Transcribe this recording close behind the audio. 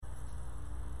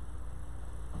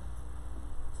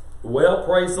Well,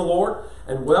 praise the Lord,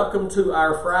 and welcome to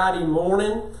our Friday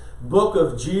morning Book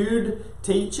of Jude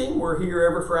teaching. We're here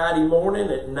every Friday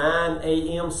morning at 9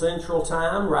 a.m. Central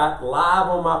Time, right live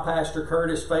on my Pastor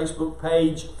Curtis Facebook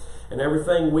page. And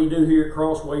everything we do here at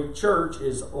CrossWay Church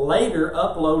is later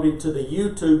uploaded to the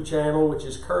YouTube channel, which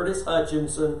is Curtis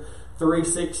Hutchinson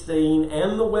 316,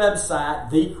 and the website,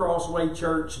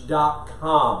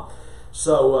 thecrosswaychurch.com.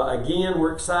 So again,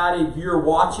 we're excited you're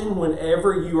watching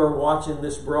whenever you are watching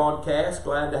this broadcast.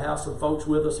 Glad to have some folks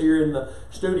with us here in the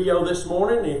studio this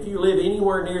morning. And if you live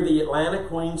anywhere near the Atlanta,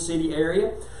 Queen City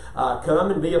area, come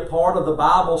and be a part of the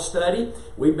Bible study.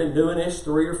 We've been doing this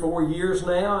 3 or 4 years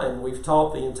now, and we've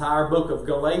taught the entire book of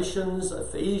Galatians,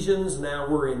 Ephesians. Now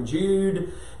we're in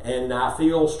Jude, and I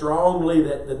feel strongly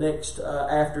that the next,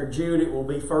 after Jude, it will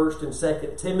be 1st and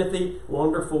 2nd Timothy.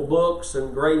 Wonderful books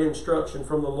and great instruction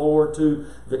from the Lord to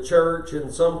the church,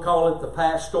 and some call it the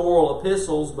pastoral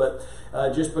epistles, but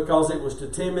just because it was to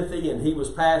Timothy and he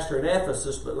was pastor in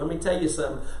Ephesus. But let me tell you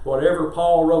something, whatever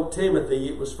Paul wrote Timothy,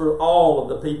 it was for all of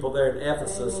the people there in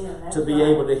Ephesus to be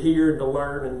able to hear and to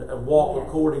learn and walk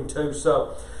according to.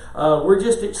 So we're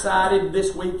just excited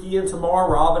this weekend. Tomorrow,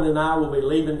 Robin and I will be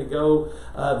leaving to go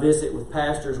visit with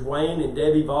Pastors Wayne and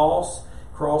Debbie Voss,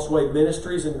 CrossWay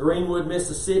Ministries in Greenwood,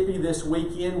 Mississippi this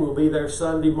weekend. We'll be there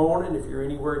Sunday morning if you're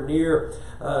anywhere near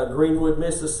Greenwood,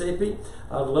 Mississippi.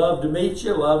 I'd love to meet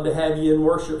you. Love to have you in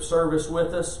worship service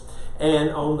with us.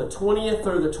 And on the 20th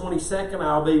through the 22nd,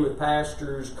 I'll be with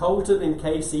Pastors Colton and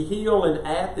Casey Hill in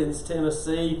Athens,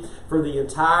 Tennessee for the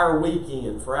entire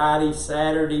weekend, Friday,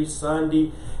 Saturday,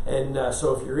 Sunday. And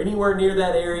so if you're anywhere near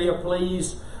that area,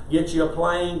 please get you a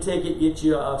plane ticket, get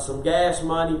you some gas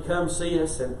money, come see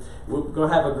us, and we're going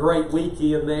to have a great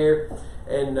weekend there.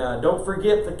 And don't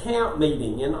forget the camp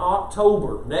meeting in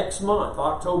October, next month,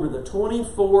 October the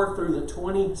 24th through the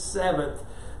 27th.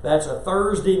 That's a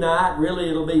Thursday night. Really,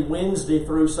 it'll be Wednesday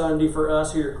through Sunday for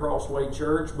us here at CrossWay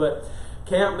Church, but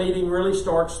camp meeting really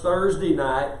starts Thursday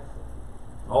night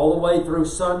all the way through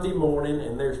Sunday morning,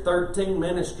 and there's 13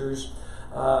 ministers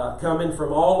coming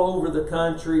from all over the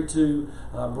country to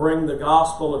bring the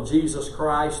gospel of Jesus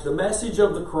Christ, the message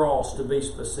of the cross to be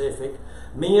specific.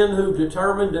 Men who've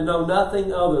determined to know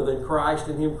nothing other than Christ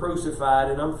and Him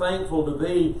crucified. And I'm thankful to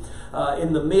be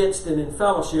in the midst and in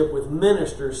fellowship with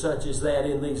ministers such as that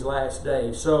in these last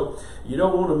days. So you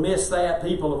don't want to miss that.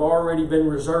 People have already been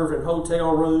reserving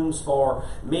hotel rooms for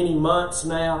many months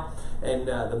now. And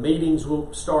the meetings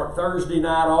will start Thursday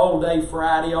night, all day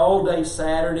Friday, all day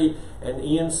Saturday, and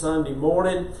end Sunday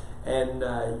morning. And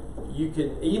you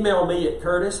can email me at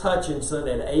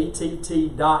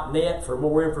curtishutchinson@att.net for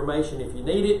more information if you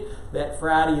need it. That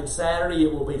Friday and Saturday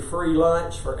it will be free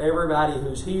lunch for everybody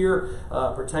who's here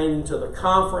pertaining to the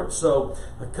conference. So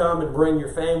come and bring your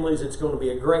families. It's going to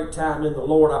be a great time in the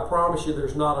Lord. I promise you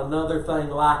there's not another thing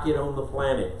like it on the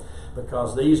planet,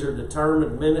 because these are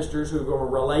determined ministers who are going to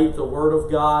relate the Word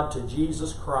of God to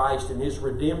Jesus Christ and His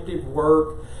redemptive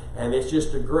work. And it's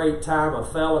just a great time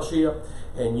of fellowship,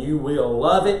 and you will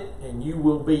love it, and you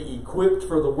will be equipped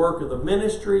for the work of the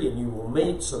ministry, and you will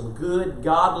meet some good,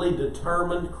 godly,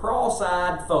 determined,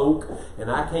 cross-eyed folk,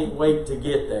 and I can't wait to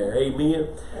get there. Amen?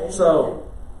 Amen. So,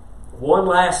 one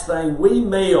last thing. We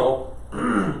mail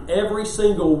every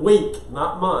single week,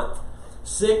 not month,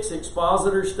 6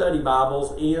 Expositor Study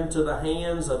Bibles into the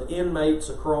hands of inmates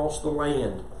across the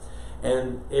land.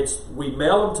 And we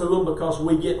mail them to them because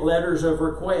we get letters of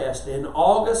request. In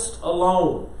August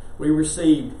alone, we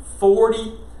received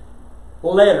 40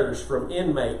 letters from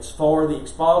inmates for the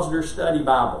Expositor Study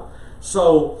Bible.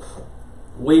 So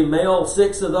we mail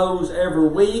 6 of those every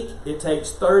week. It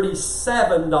takes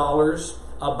 $37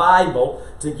 a Bible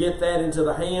to get that into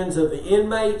the hands of the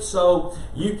inmates. So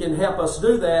you can help us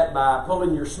do that by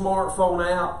pulling your smartphone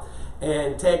out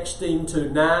and texting to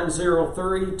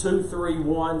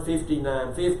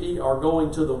 903-231-5950, or going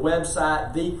to the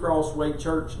website,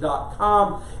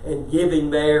 thecrosswaychurch.com, and giving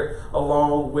there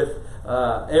along with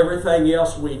everything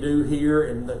else we do here,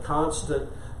 and the constant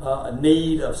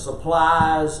need of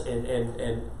supplies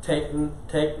and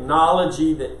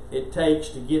technology that it takes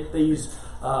to get these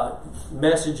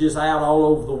messages out all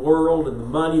over the world, and the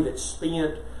money that's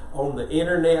spent on the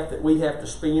internet that we have to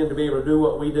spend to be able to do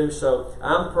what we do. So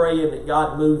I'm praying that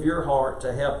God move your heart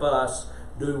to help us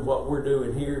do what we're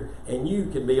doing here, and you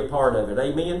can be a part of it.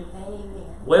 Amen? Amen.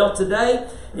 Well, today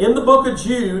in the book of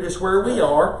Jude is where we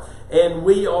are, and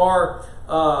we are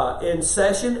in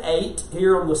session 8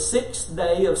 here on the 6th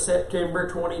day of September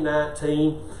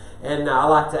 2019. And I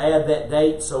like to add that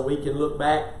date so we can look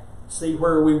back see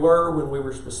where we were when we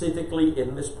were specifically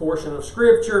in this portion of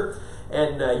Scripture.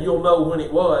 And you'll know when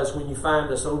it was when you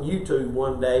find us on YouTube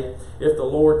one day. If the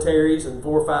Lord tarries in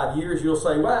 4 or 5 years, you'll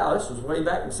say, wow, this was way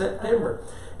back in September.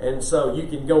 And so you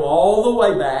can go all the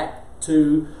way back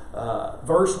to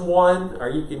verse 1, or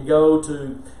you can go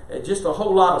to just a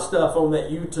whole lot of stuff on that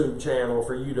YouTube channel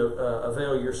for you to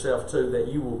avail yourself to, that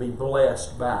you will be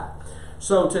blessed by.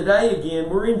 So today, again,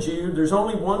 we're in Jude. There's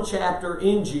only one chapter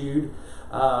in Jude.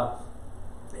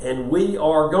 And we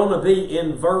are going to be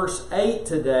in verse 8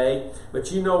 today.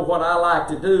 But you know what I like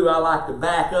to do? I like to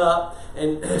back up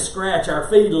and scratch our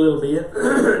feet a little bit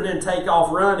and then take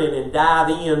off running and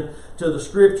dive in to the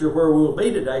Scripture where we'll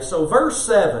be today. So verse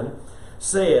 7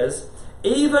 says,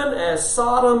 even as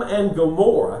Sodom and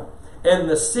Gomorrah and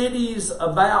the cities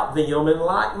about them in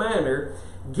like manner,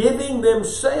 giving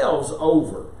themselves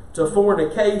over to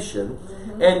fornication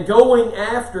and going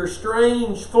after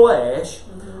strange flesh,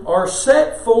 are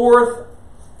set forth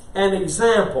an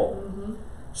example,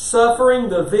 suffering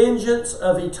the vengeance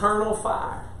of eternal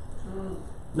fire.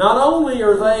 Not only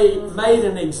are they made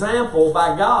an example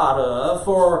by God of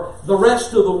for the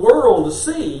rest of the world to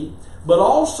see, but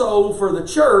also for the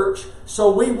church,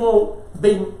 so we won't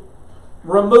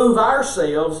remove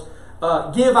ourselves,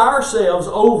 give ourselves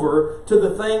over to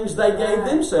the things they gave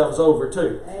themselves over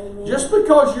to. Amen. Just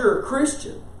because you're a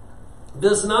Christian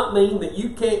does not mean that you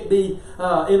can't be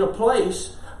end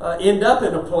up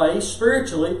in a place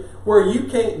spiritually where you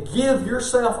can't give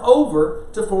yourself over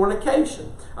to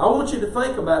fornication. I want you to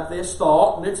think about this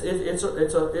thought, and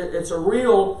it's a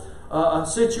real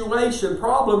situation,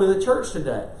 problem in the church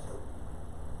today.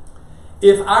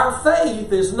 If our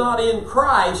faith is not in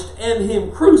Christ and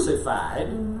Him crucified,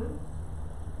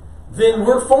 then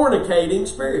we're fornicating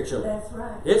spiritually. That's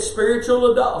right. It's spiritual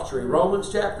adultery. Romans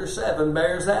chapter 7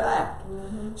 bears that out.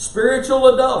 Spiritual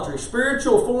adultery,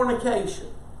 spiritual fornication.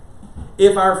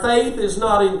 If our faith is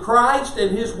not in Christ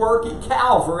and His work at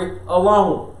Calvary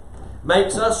alone,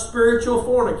 makes us spiritual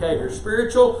fornicators,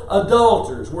 spiritual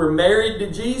adulterers. We're married to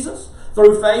Jesus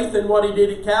through faith in what He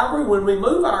did at Calvary. When we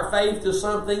move our faith to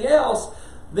something else,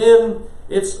 then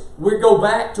we go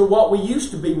back to what we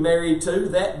used to be married to,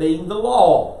 that being the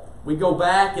law. We go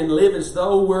back and live as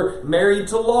though we're married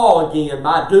to law again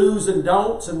by do's and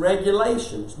don'ts and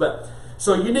regulations.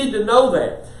 So you need to know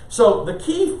that. So the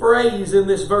key phrase in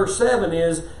this verse 7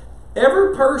 is,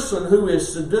 every person who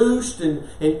is seduced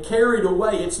and carried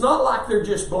away, it's not like they're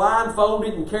just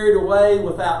blindfolded and carried away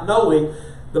without knowing.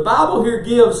 The Bible here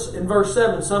gives, in verse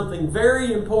 7, something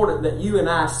very important that you and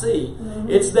I see.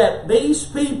 It's that these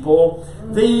people,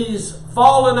 these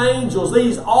fallen angels,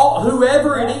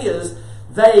 whoever it is,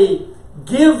 they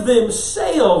give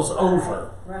themselves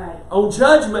over. Right. On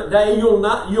Judgment Day,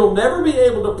 you'll never be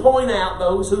able to point out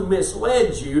those who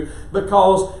misled you,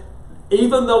 because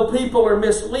even though people are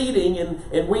misleading,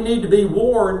 and we need to be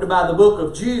warned by the book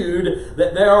of Jude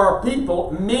that there are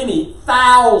people, many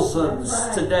thousands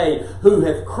today, who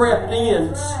have crept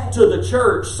in to the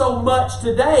church, so much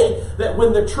today that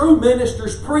when the true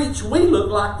ministers preach, we look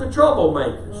like the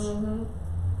troublemakers.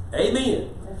 Amen.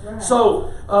 Right.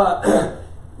 So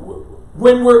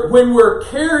when we're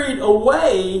carried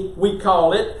away, we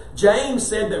call it, James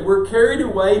said that we're carried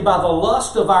away by the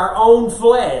lust of our own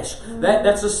flesh.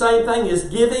 That's the same thing as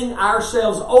giving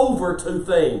ourselves over to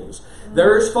things.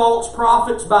 There's false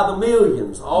prophets by the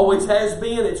millions. Always has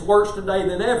been. It's worse today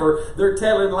than ever. They're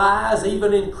telling lies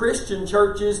even in Christian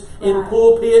churches, in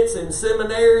pulpits, in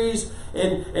seminaries.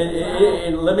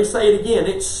 And let me say it again.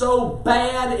 It's so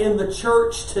bad in the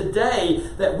church today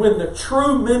that when the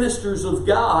true ministers of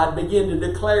God begin to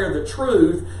declare the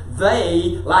truth,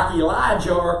 they, like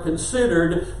Elijah, are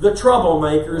considered the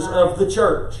troublemakers of the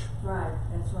church. Right,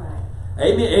 that's right.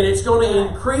 Amen. And it's going to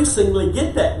increasingly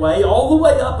get that way all the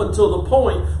way up until the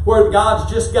point where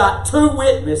God's just got 2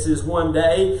 witnesses one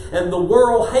day, and the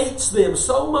world hates them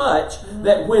so much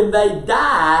that when they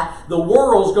die, the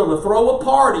world's going to throw a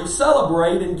party,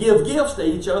 celebrate, and give gifts to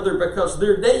each other because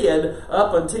they're dead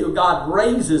up until God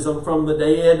raises them from the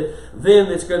dead. Then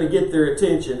it's going to get their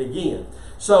attention again.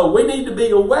 So we need to be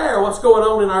aware of what's going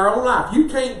on in our own life. You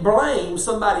can't blame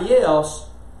somebody else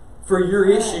for your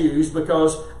issues,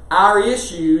 because our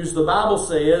issues, the Bible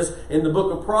says in the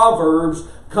book of Proverbs,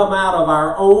 come out of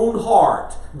our own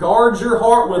heart. Guard your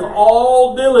heart with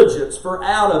all diligence, for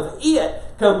out of it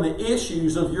come the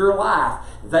issues of your life.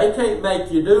 They can't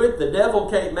make you do it. The devil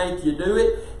can't make you do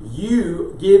it.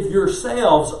 You give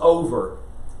yourselves over.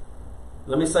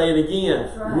 Let me say it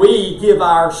again. We give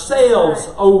ourselves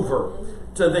over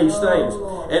to these things.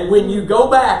 And when you go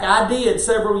back, I did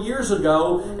several years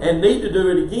ago and need to do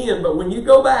it again, but when you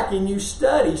go back and you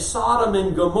study Sodom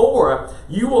and Gomorrah,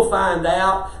 you will find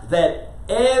out that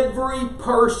every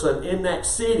person in that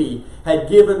city had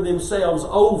given themselves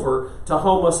over to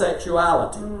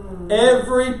homosexuality.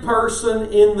 Every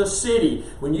person in the city.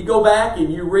 When you go back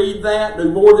and you read that,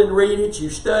 do more than read it, you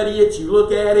study it, you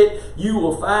look at it, you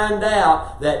will find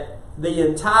out that the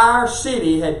entire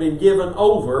city had been given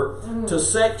over to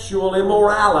sexual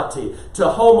immorality, to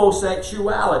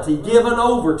homosexuality, given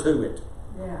over to it.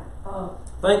 Yeah. Oh.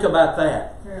 Think about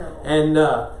that. Terrible. And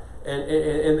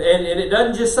it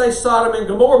doesn't just say Sodom and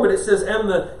Gomorrah, but it says, and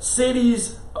the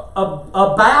cities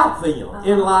about them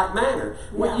in like manner.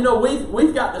 Yeah.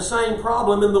 We've got the same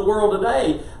problem in the world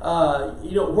today.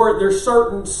 Where there's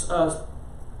certain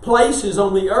places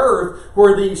on the earth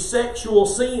where these sexual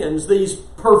sins, these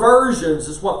perversions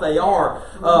is what they are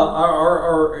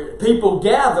people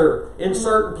gather in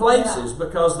certain places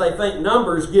because they think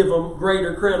numbers give them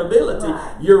greater credibility.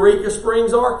 Right. Eureka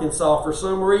Springs, Arkansas, for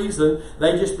some reason,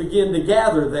 they just begin to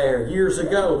gather there years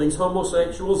ago, these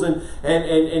homosexuals, and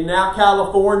now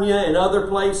California and other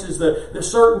places, the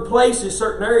certain places,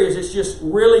 certain areas, it's just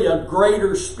really a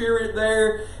greater spirit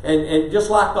there, and just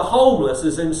like the homeless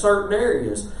is in certain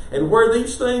areas. And where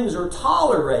these things are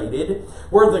tolerated,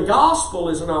 where the gospel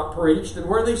is not preached, and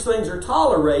where these things are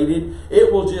tolerated,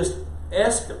 it will just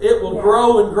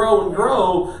grow and grow and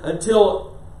grow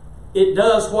until it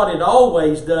does what it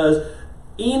always does.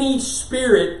 Any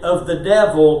spirit of the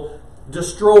devil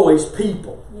destroys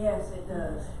people. Yes, it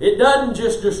does. It doesn't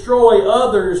just destroy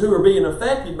others who are being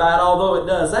affected by it, although it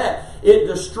does that. It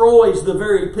destroys the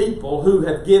very people who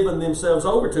have given themselves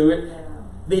over to it. Yeah.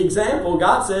 The example,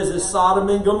 God says, is Sodom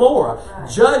and Gomorrah. Right.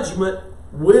 Judgment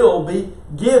will be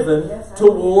given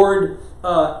toward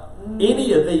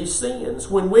any of these sins.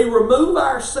 When we remove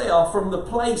ourselves from the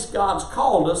place God's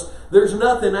called us, there's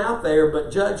nothing out there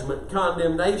but judgment,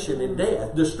 condemnation, and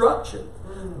death, destruction.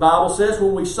 The Bible says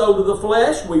when we sow to the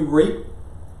flesh, we reap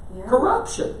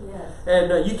corruption. Yes.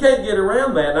 And you can't get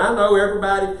around that. And I know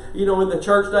everybody, in the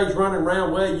church days running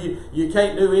around, well, you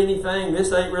can't do anything.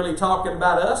 This ain't really talking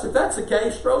about us. If that's the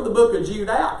case, throw the book of Jude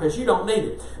out because you don't need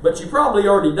it. But you probably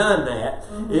already done that.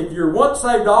 If you're once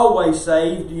saved, always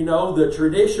saved, the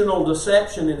traditional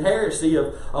deception and heresy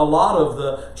of a lot of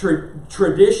the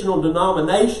traditional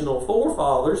denominational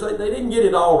forefathers, they didn't get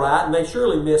it all right, and they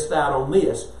surely missed out on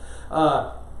this.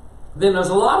 Then there's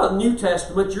a lot of New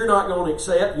Testament you're not going to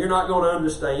accept, you're not going to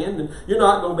understand, and you're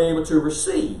not going to be able to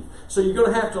receive. So you're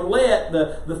going to have to let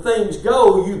the things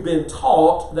go you've been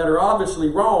taught that are obviously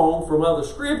wrong from other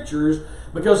scriptures,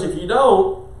 because if you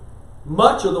don't,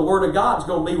 much of the Word of God is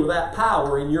going to be without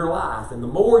power in your life. And the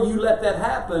more you let that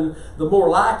happen, the more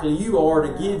likely you are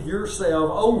to give yourself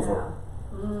over.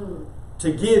 To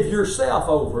give yourself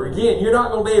over. Again, you're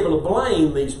not going to be able to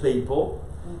blame these people.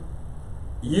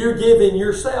 You're giving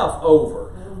yourself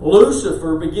over.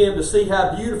 Lucifer began to see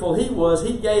how beautiful he was.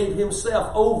 He gave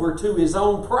himself over to his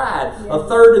own pride. A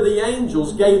third of the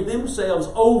angels gave themselves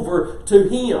over to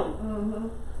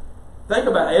him. Think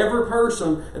about every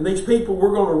person, and these people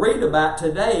we're going to read about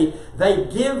today, they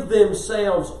give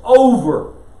themselves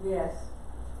over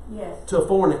to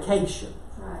fornication.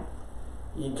 Right.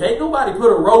 You can't nobody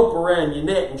put a rope around your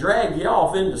neck and drag you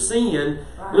off into sin.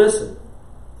 Right. Listen,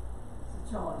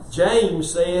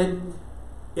 James said,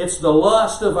 it's the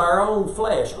lust of our own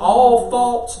flesh. All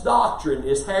false doctrine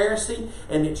is heresy,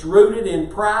 and it's rooted in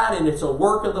pride, and it's a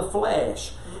work of the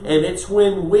flesh. And it's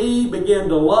when we begin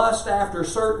to lust after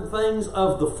certain things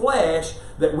of the flesh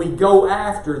that we go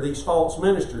after these false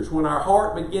ministers. When our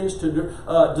heart begins to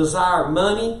desire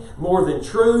money more than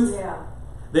truth,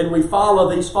 then we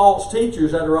follow these false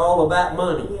teachers that are all about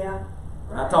money.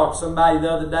 I talked to somebody the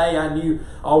other day I knew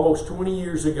almost 20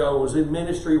 years ago, was in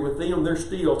ministry with them. They're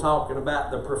still talking about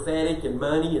the prophetic and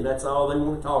money, and that's all they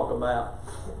want to talk about.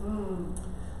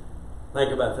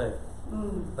 Think about that.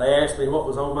 They asked me what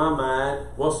was on my mind.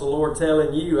 What's the Lord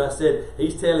telling you? I said,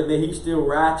 He's telling me He's still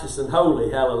righteous and holy.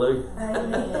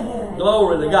 Hallelujah.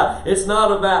 Glory to God. It's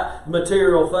not about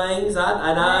material things. I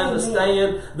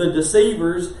understand the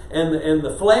deceivers and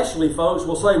the fleshly folks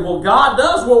will say, well, God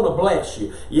does want to bless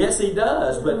you. Yes, He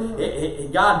does.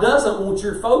 But God doesn't want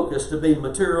your focus to be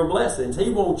material blessings.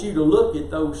 He wants you to look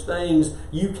at those things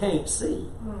you can't see.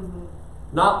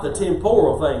 Not the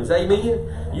temporal things.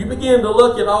 Amen? You begin to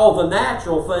look at all the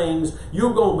natural things,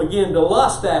 you're going to begin to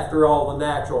lust after all the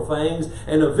natural things,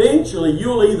 and eventually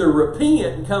you'll either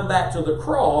repent and come back to the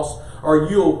cross, or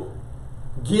you'll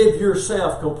give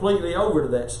yourself completely over to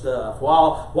that stuff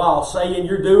while saying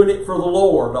you're doing it for the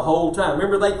Lord the whole time.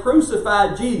 Remember, they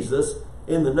crucified Jesus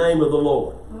in the name of the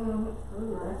Lord.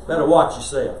 Better watch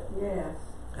yourself. Yes.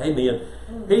 Amen.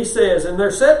 He says, and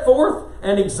they're set forth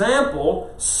an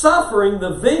example, suffering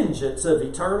the vengeance of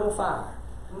eternal fire.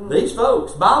 These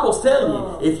folks, Bible's telling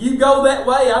you, if you go that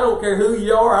way, I don't care who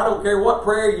you are, I don't care what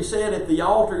prayer you said at the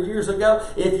altar years ago,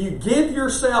 if you give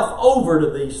yourself over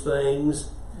to these things,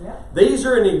 these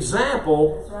are an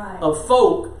example of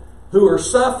folk who are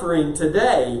suffering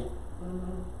today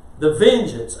the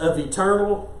vengeance of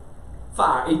eternal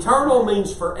fire. Eternal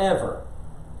means forever.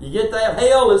 You get that?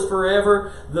 Hell is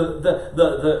forever.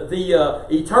 The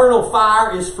eternal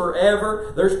fire is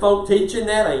forever. There's folk teaching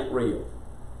that ain't real.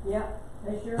 Yep.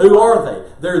 Sure who are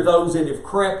they? They're those that have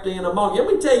crept in among you.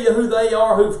 Let me tell you who they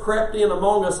are who've crept in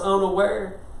among us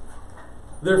unaware.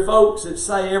 They're folks that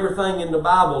say everything in the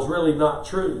Bible is really not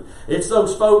true. It's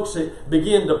those folks that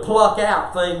begin to pluck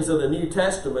out things of the New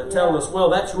Testament, telling us,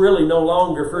 well, that's really no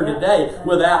longer for today,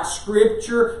 without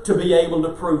Scripture to be able to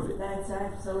prove it. That's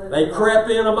absolutely They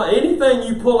crept in among anything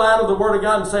you pull out of the Word of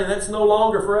God and say that's no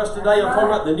longer for us today. I'm talking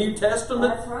about the New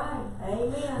Testament. That's right.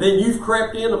 Amen. Then you've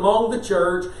crept in among the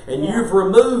church and you've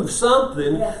removed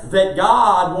something that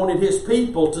God wanted His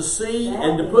people to see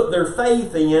and to put their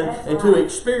faith in and to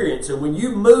experience. And when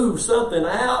you move something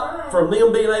out from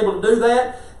them being able to do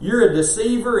that, you're a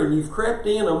deceiver and you've crept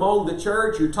in among the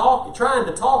church. You're trying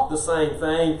to talk the same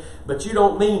thing, but you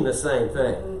don't mean the same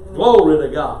thing. Glory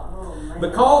to God.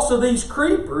 Because of these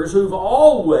creepers who've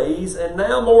always, and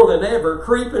now more than ever,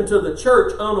 creep into the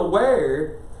church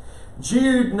unaware,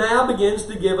 Jude now begins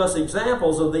to give us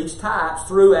examples of these types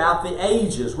throughout the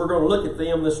ages. We're going to look at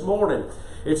them this morning.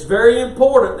 It's very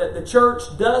important that the church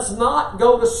does not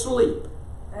go to sleep.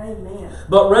 Amen.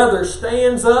 But rather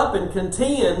stands up and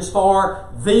contends for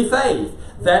the faith.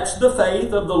 That's the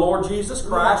faith of the Lord Jesus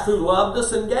Christ who loved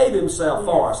us and gave Himself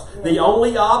for us. The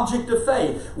only object of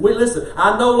faith. Listen,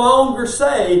 I no longer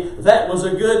say that was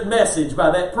a good message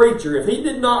by that preacher. If he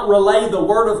did not relay the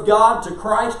Word of God to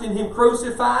Christ and Him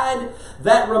crucified,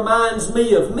 that reminds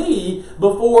me of me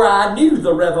before I knew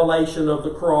the revelation of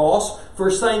the cross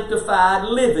for sanctified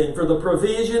living, for the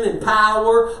provision and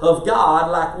power of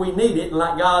God like we need it and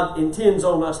like God intends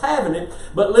on us having it.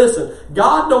 But listen,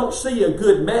 God don't see a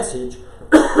good message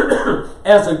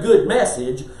as a good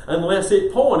message unless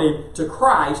it pointed to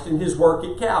Christ and His work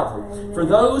at Calvary. Amen. For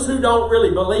those who don't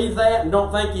really believe that and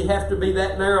don't think you have to be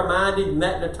that narrow-minded and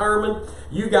that determined,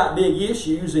 you got big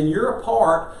issues and you're a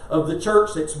part of the church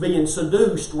that's being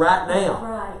seduced right now.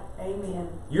 Right. Amen.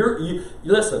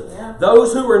 Listen,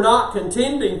 those who are not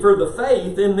contending for the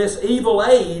faith in this evil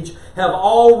age have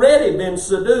already been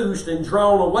seduced and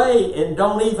drawn away and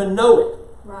don't even know it.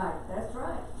 Right. That's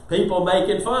right. People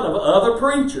making fun of other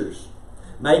preachers,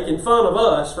 making fun of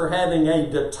us for having a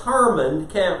determined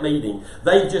camp meeting.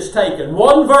 They've just taken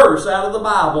one verse out of the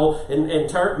Bible and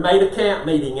made a camp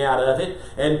meeting out of it.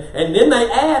 And then they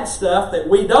add stuff that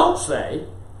we don't say,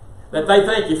 that they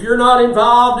think if you're not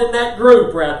involved in that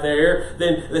group right there,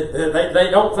 then they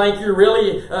don't think you're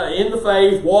really in the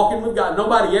faith, walking with God.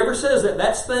 Nobody ever says that.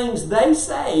 That's things they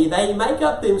say. They make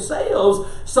up themselves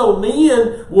so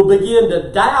men will begin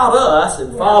to doubt us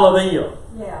and follow them.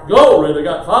 Yeah. Glory to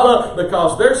God. Follow,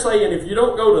 because they're saying if you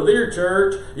don't go to their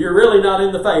church, you're really not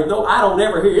in the faith. No, I don't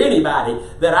ever hear anybody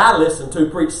that I listen to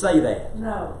preach say that.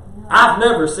 No. I've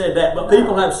never said that, but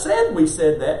people have said we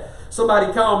said that.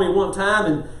 Somebody called me one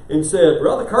time and said,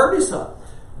 Brother Curtis,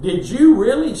 did you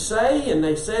really say? And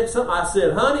they said something. I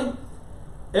said, honey,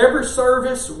 every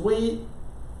service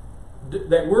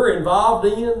that we're involved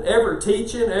in, ever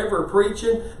teaching, ever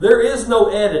preaching, there is no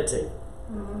editing.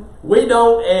 Mm-hmm. We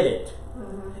don't edit.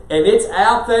 Mm-hmm. And it's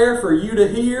out there for you to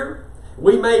hear.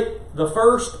 We make the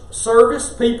first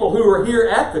service, people who are here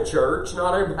at the church,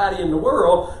 not everybody in the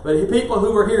world, but people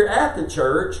who are here at the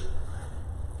church,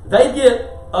 they get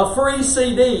a free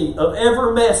CD of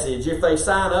every message if they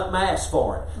sign up and ask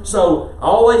for it. Mm-hmm. So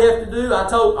all they have to do,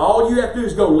 all you have to do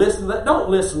is go listen to that. Don't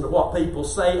listen to what people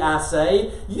say I say.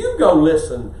 You go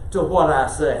listen to what I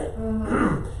say.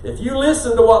 Mm-hmm. If you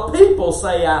listen to what people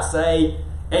say I say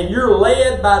and you're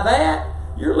led by that,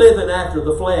 you're living after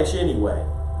the flesh anyway.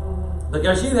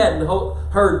 Because you hadn't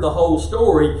heard the whole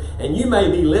story, and you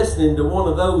may be listening to one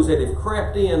of those that have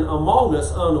crept in among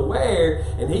us unaware,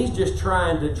 and he's just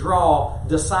trying to draw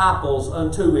disciples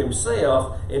unto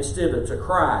himself instead of to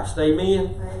Christ.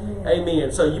 Amen? Amen.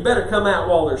 Amen. So you better come out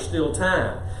while there's still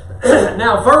time.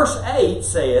 Now, verse 8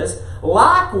 says,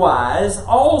 likewise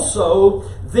also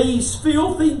these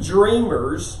filthy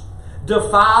dreamers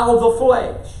defile the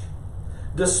flesh,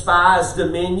 despise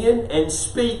dominion, and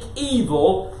speak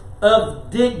evil of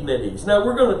dignities. Now,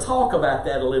 we're going to talk about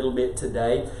that a little bit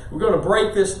today. We're going to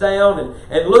break this down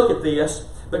and look at this,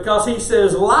 because he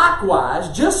says,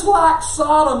 likewise, just like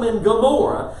Sodom and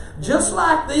Gomorrah, just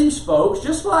like these folks,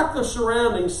 just like the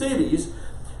surrounding cities,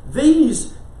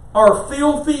 these are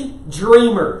filthy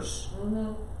dreamers.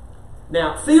 Mm-hmm.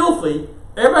 Now, filthy,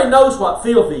 everybody knows what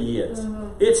filthy is.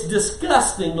 Mm-hmm. It's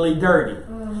disgustingly dirty.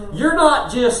 Mm-hmm. You're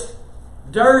not just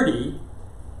dirty,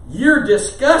 you're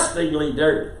disgustingly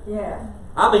dirty. Yeah.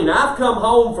 I mean, I've come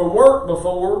home from work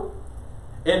before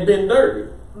and been dirty.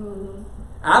 Mm-hmm.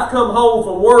 I've come home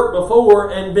from work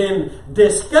before and been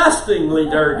disgustingly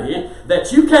dirty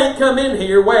that you can't come in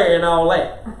here wearing all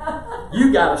that.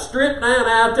 You got to strip down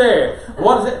out there.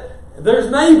 What is it? There's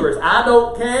neighbors. I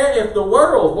don't care if the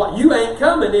world, what, you ain't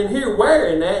coming in here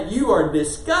wearing that. You are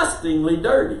disgustingly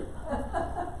dirty.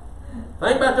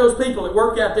 Think about those people that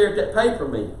work out there at that paper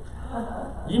mill.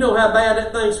 You know how bad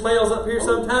that thing smells up here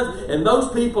sometimes? And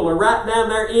those people are right down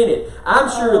there in it. I'm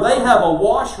sure they have a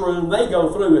washroom they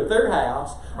go through at their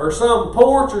house, or some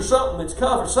porch or something that's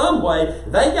covered some way.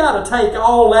 They got to take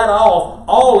all that off.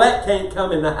 All that can't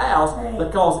come in the house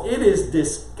because it is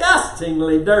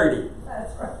disgustingly dirty.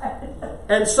 That's right.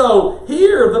 And so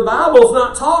here the Bible's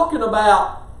not talking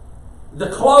about the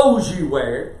clothes you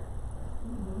wear.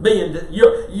 Being,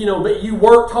 but you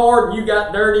worked hard and you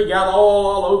got dirty, got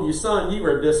all over your son, you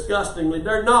were disgustingly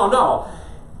dirty. No.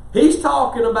 He's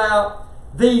talking about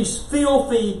these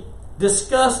filthy,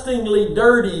 disgustingly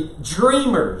dirty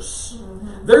dreamers.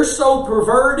 Mm-hmm. They're so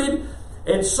perverted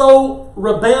and so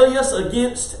rebellious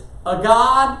against a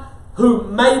God who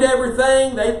made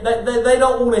everything. They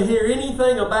don't want to hear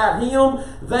anything about Him.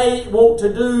 They want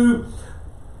to do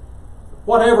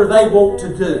whatever they want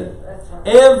to do.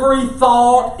 Every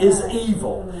thought is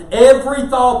evil. Every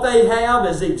thought they have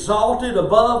is exalted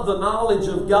above the knowledge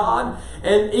of God.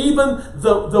 And even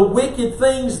the wicked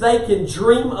things they can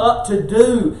dream up to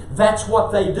do, that's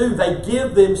what they do. They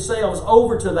give themselves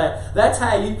over to that. That's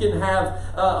how you can have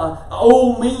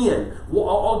old men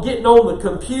getting on the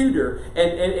computer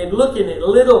and looking at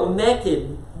little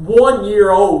naked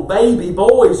 1-year-old baby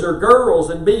boys or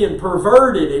girls and being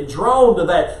perverted and drawn to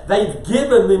that. They've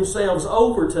given themselves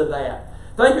over to that.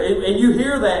 And you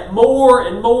hear that more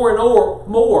and more and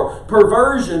more.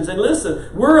 Perversions. And listen,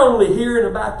 we're only hearing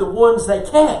about the ones they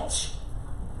catch.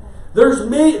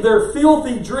 They're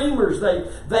filthy dreamers.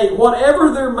 They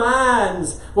whatever their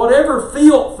minds, whatever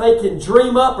filth they can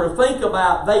dream up or think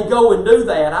about, they go and do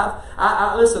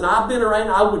that. Listen, I've been around.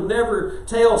 I would never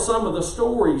tell some of the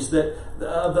stories that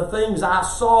the things I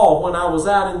saw when I was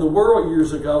out in the world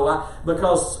years ago,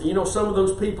 because some of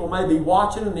those people may be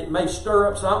watching and it may stir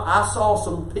up some. I saw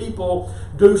some people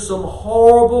do some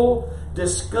horrible,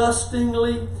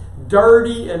 disgustingly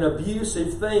dirty and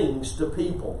abusive things to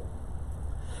people.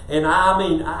 And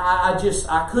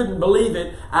I couldn't believe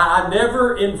it. I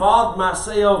never involved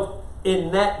myself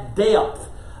in that depth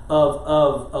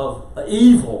of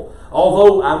evil.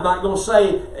 Although I'm not going to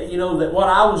say, that what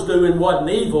I was doing wasn't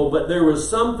evil, but there was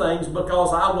some things,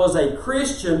 because I was a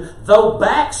Christian, though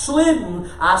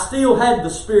backslidden, I still had the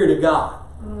Spirit of God.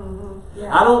 Mm-hmm.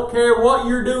 Yeah. I don't care what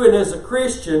you're doing as a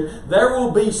Christian, there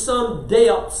will be some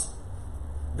depths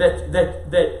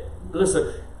that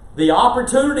listen, the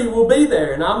opportunity will be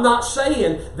there. And I'm not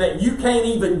saying that you can't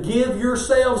even give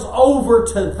yourselves over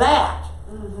to that.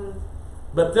 Mm-hmm.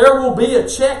 But there will be a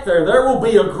check there. There will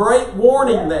be a great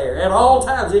warning there at all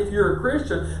times if you're a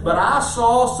Christian. But I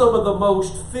saw some of the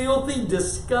most filthy,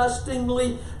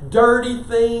 disgustingly dirty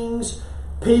things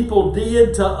people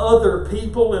did to other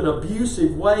people in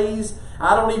abusive ways.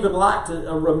 I don't even like to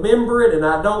remember it, and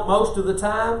I don't most of the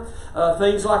time.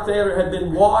 Things like that have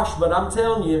been washed, but I'm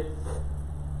telling you,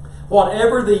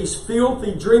 whatever these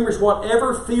filthy dreamers,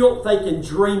 whatever filth they can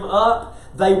dream up,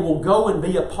 they will go and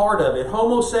be a part of it.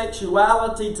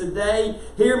 Homosexuality today,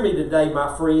 hear me today,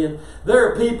 my friend. There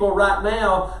are people right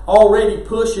now already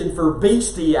pushing for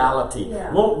bestiality,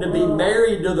 wanting to be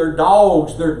married to their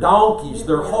dogs, their donkeys,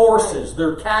 their horses,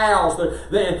 their cows,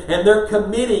 and they're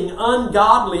committing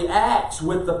ungodly acts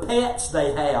with the pets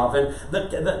they have. And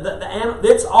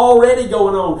that's already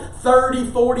going on.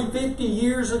 30, 40, 50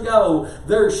 years ago,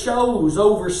 there's shows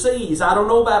overseas. I don't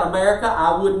know about America.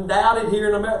 I wouldn't doubt it here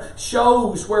in America. Shows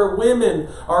where women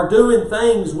are doing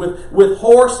things with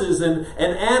horses and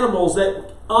animals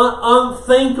that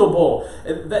unthinkable.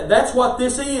 That's what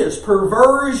this is.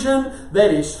 Perversion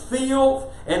that is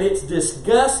filth, and it's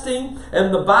disgusting.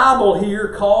 And the Bible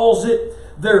here calls it,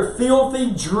 they're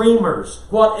filthy dreamers.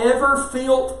 Whatever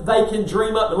filth they can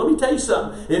dream up. And let me tell you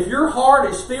something. If your heart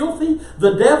is filthy,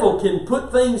 the devil can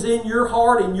put things in your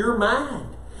heart and your mind.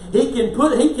 He can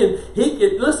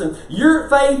listen, your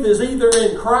faith is either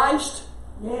in Christ.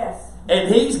 Yes.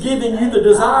 And He's giving you the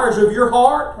desires of your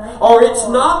heart, or it's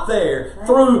not there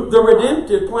through the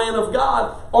redemptive plan of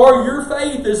God, or your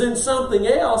faith is in something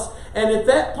else, and at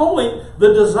that point,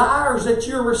 the desires that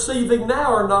you're receiving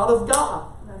now are not of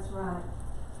God. That's right.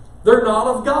 They're not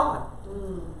of God.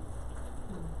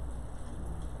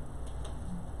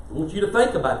 I want you to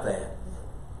think about that.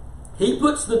 He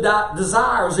puts the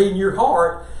desires in your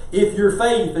heart if your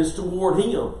faith is toward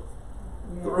Him.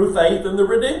 Through faith in the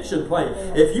redemption plan.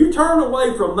 If you turn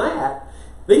away from that,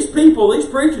 these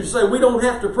preachers say we don't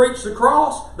have to preach the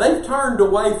cross. They've turned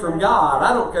away from God.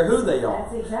 I don't care who they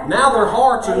are. Now their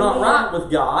hearts are not right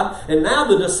with God, and now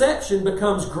the deception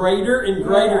becomes greater and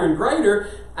greater and greater.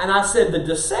 And I said the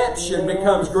deception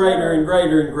becomes greater and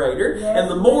greater and greater. And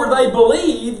the more they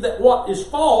believe that what is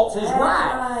false is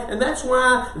right. And that's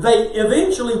why they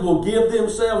eventually will give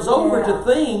themselves over to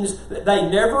things that they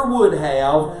never would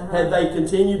have had they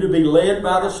continued to be led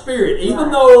by the Spirit.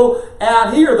 Even though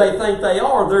out here they think they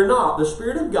are, they're not. The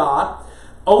Spirit of God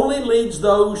only leads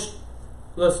those,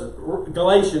 listen,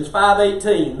 Galatians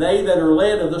 5:18, they that are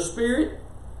led of the Spirit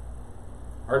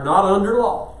are not under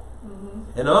law.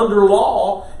 And under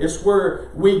law is where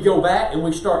we go back and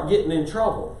we start getting in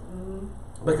trouble.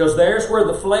 Because there's where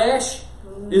the flesh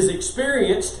is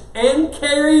experienced and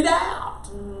carried out.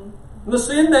 The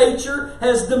sin nature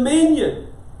has dominion,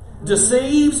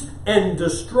 deceives and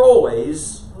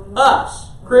destroys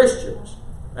us, Christians.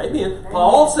 Amen.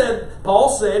 Paul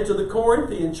said to the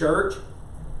Corinthian church,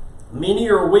 many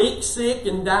are weak, sick,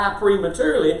 and die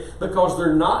prematurely because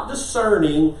they're not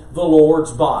discerning the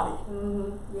Lord's body.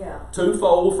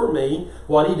 Twofold for me,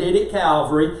 what He did at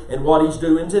Calvary and what He's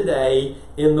doing today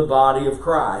in the body of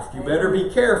Christ. You better be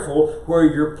careful where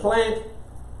you're planted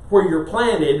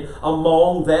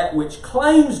among that which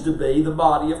claims to be the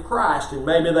body of Christ. And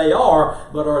maybe they are,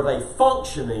 but are they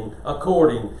functioning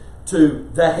according to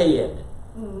the head?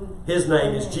 His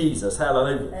name is Jesus.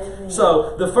 Hallelujah. Amen.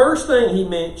 So the first thing he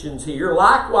mentions here,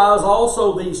 likewise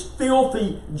also these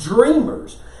filthy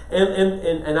dreamers.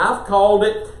 And I've called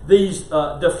it these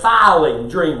defiling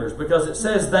dreamers, because it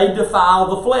says they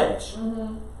defile the flesh.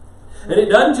 And it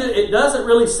doesn't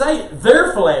really say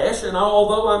their flesh, and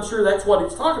although I'm sure that's what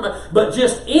it's talking about, but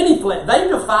just any flesh. They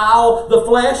defile the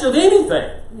flesh of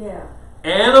anything. Yeah.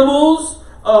 Animals,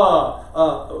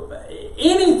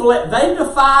 any flesh. They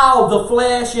defile the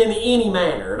flesh in any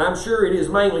manner. And I'm sure it is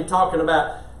mainly talking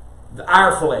about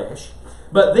our flesh.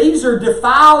 But these are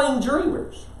defiling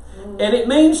dreamers. And it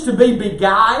means to be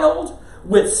beguiled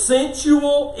with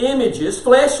sensual images,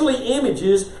 fleshly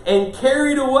images, and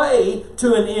carried away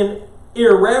to an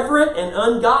irreverent and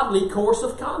ungodly course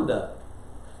of conduct.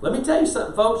 Let me tell you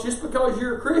something, folks. Just because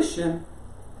you're a Christian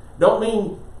don't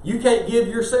mean you can't give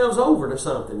yourselves over to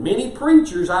something. Many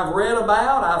preachers I've read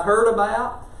about, I've heard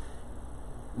about,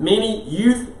 many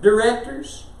youth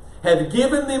directors have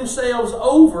given themselves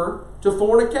over to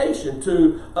fornication,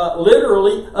 to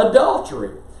literally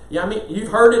adultery. Yeah, I mean,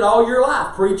 you've heard it all your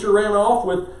life. Preacher ran off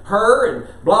with her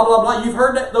and blah, blah, blah. You've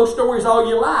heard those stories all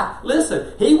your life.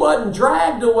 Listen, he wasn't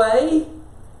dragged away.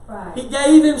 Right. He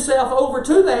gave himself over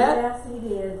to that. Yes, he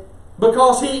did.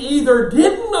 Because he either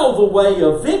didn't know the way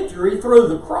of victory through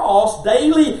the cross,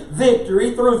 daily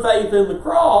victory through faith in the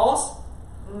cross.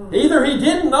 Either he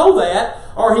didn't know that,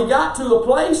 or he got to a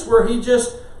place where he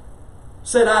just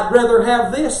said, I'd rather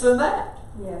have this than that.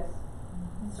 Yes.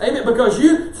 Amen. Because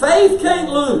faith can't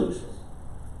lose.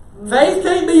 Faith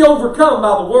can't be overcome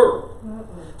by the world.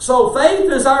 So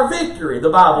faith is our victory, the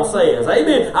Bible says.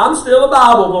 Amen. I'm still a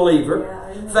Bible believer.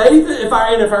 Faith, if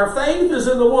our faith is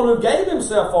in the one who gave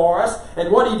himself for us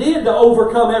and what he did to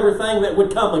overcome everything that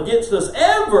would come against us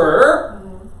ever,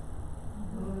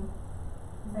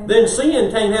 then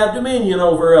sin can't have dominion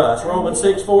over us. Romans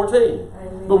 6:14.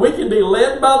 But we can be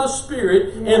led by the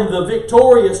Spirit in the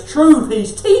victorious truth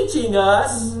He's teaching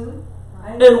us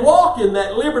and walk in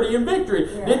that liberty and victory.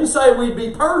 Didn't say we'd be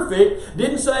perfect.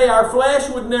 Didn't say our flesh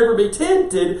would never be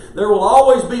tempted. There will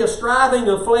always be a striving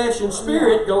of flesh and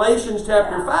spirit, Galatians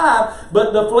chapter 5.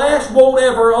 But the flesh won't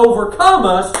ever overcome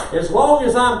us as long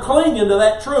as I'm clinging to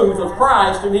that truth of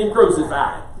Christ and Him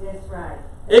crucified. That's right.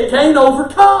 It can't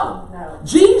overcome. No.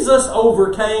 Jesus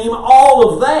overcame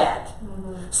all of that.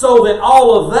 So that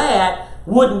all of that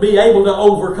wouldn't be able to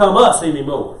overcome us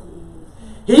anymore.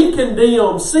 He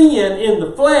condemned sin in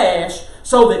the flesh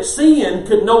so that sin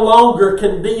could no longer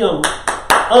condemn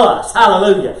us.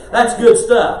 Hallelujah. That's good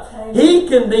stuff. He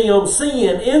condemned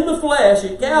sin in the flesh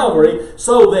at Calvary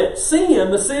so that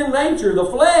sin, the sin nature, the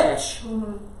flesh,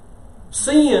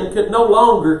 Sin could no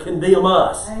longer condemn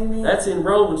us. Amen. That's in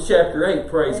Romans chapter 8,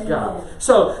 praise Amen. God.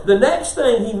 So the next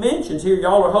thing he mentions here,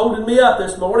 y'all are holding me up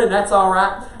this morning. That's all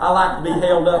right. I like to be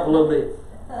held up a little bit.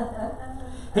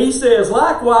 He says,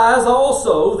 likewise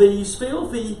also these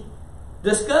filthy,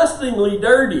 disgustingly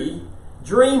dirty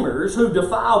dreamers who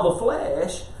defile the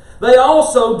flesh, they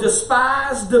also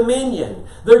despise dominion.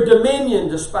 They're dominion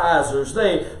despisers.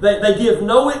 They give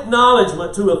no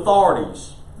acknowledgement to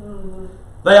authorities. Mm-hmm.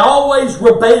 They always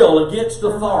rebel against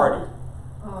authority.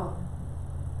 Oh.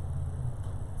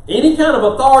 Any kind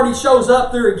of authority shows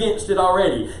up, they're against it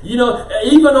already. You know,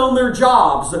 even on their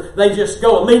jobs, they just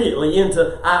go immediately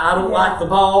into, I don't like the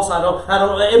boss, I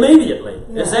don't, immediately.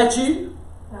 Yeah. Is that you?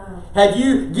 Have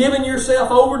you given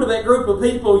yourself over to that group of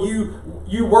people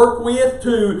you work with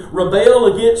to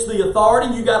rebel against the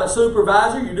authority? You got a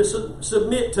supervisor, you just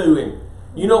submit to him.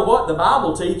 You know what? The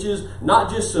Bible teaches not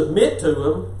just submit to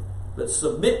him, but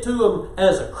submit to him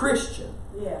as a Christian.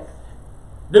 Yes.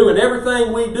 Doing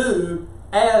everything we do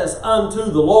as unto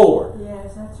the Lord.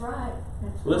 Yes, that's right.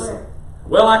 That's Listen. correct.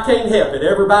 Well, I can't help it.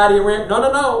 Everybody around.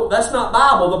 No. That's not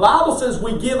Bible. The Bible says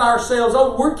we give ourselves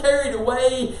over. We're carried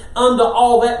away unto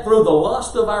all that through the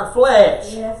lust of our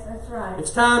flesh. Yes, that's right.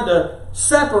 It's time to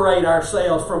separate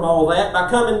ourselves from all that by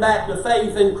coming back to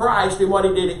faith in Christ and what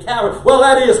He did at Calvary. Well,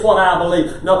 that is what I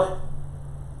believe. No.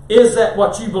 Is that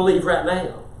what you believe right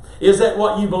now? Is that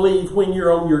what you believe when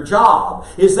you're on your job?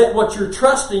 Is that what you're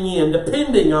trusting in,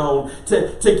 depending on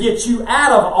to get you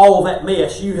out of all that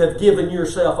mess you have given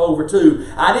yourself over to?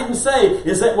 I didn't say,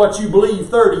 is that what you believe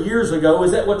 30 years ago? Is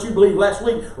that what you believe last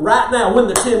week? Right now, when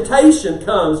the temptation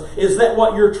comes, is that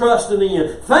what you're trusting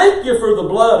in? Thank you for the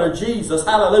blood of Jesus.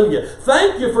 Hallelujah.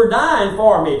 Thank you for dying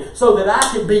for me so that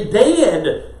I could be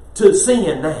dead to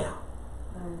sin now.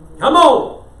 Amen. Come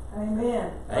on.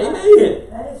 Amen. Amen.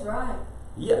 That is right.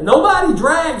 Yeah, nobody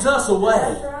drags us away.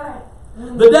 That's right.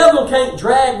 Mm-hmm. The devil can't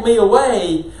drag me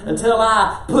away until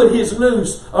I put his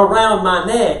noose around my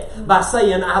neck by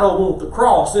saying I don't want the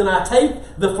cross. And I take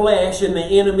the flesh and the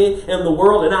enemy and the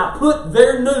world and I put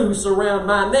their noose around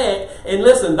my neck. And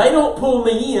listen, they don't pull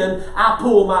me in, I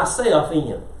pull myself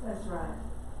in. That's right.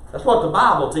 That's what the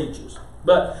Bible teaches.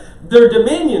 But they're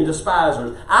dominion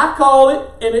despisers. I call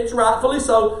it, and it's rightfully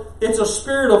so, it's a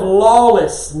spirit of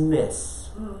lawlessness.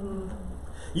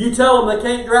 You tell them they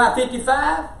can't drive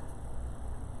 55,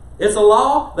 it's a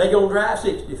law, they're going to drive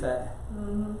 65.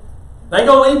 Mm-hmm. They're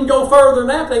going to even go further than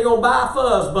that. They're going to buy a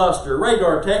fuzz buster,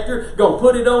 radar detector, going to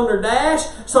put it on their dash,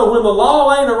 so when the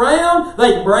law ain't around,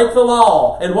 they can break the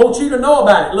law and want you to know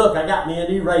about it. Look, I got me a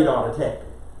new radar detector.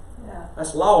 Yeah.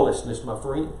 That's lawlessness, my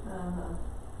friend. Uh-huh.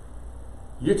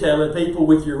 You're telling people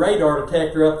with your radar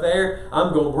detector up there,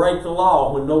 I'm going to break the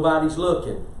law when nobody's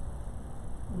looking.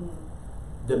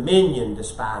 Dominion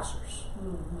despisers.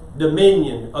 Mm-hmm.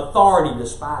 Dominion, authority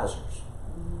despisers.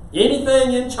 Mm-hmm.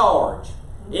 Anything in charge.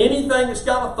 Mm-hmm. Anything that's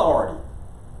got authority.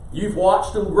 You've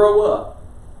watched them grow up.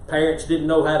 Parents didn't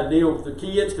know how to deal with their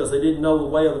kids because they didn't know the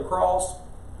way of the cross.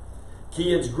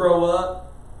 Kids grow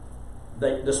up.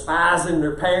 They despising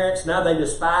their parents. Now they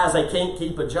can't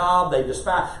keep a job. They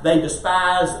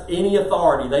despise any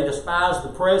authority. They despise the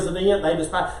president.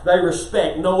 They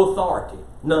respect no authority.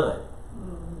 None.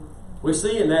 We're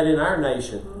seeing that in our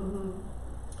nation. Mm-hmm.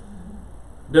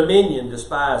 Dominion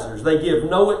despisers. They give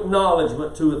no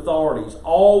acknowledgement to authorities,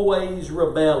 always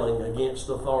rebelling against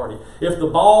authority. If the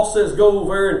boss says go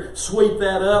over and sweep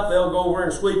that up, they'll go over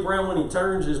and sweep around. When he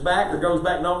turns his back or goes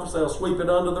back in office, they'll sweep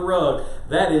it under the rug.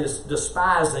 That is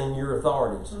despising your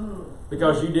authorities.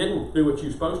 Because you didn't do what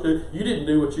you're supposed to do. You didn't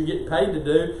do what you're getting paid to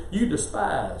do. You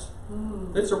despise.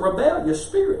 It's a rebellious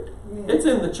spirit. Yeah. It's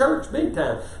in the church big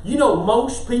time. You know,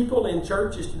 most people in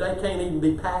churches today can't even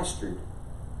be pastored.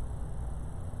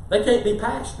 They can't be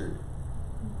pastored.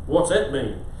 What's that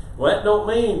mean? Well, that don't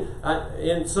mean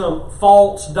in some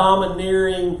false,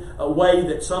 domineering way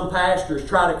that some pastors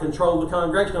try to control the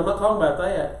congregation. I'm not talking about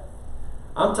that.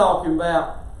 I'm talking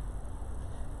about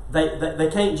they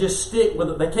can't just stick with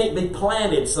it. They can't be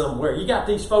planted somewhere. You got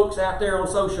these folks out there on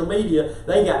social media,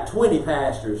 they got 20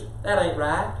 pastors. That ain't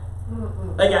right.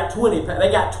 Mm-mm. They got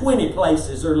 20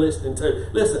 places they're listening to.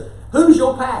 Listen, who's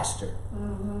your pastor?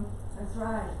 Mm-hmm. That's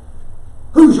right.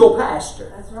 Who's your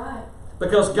pastor? That's right.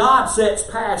 Because God sets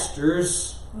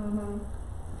pastors. Mm-hmm.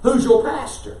 Who's your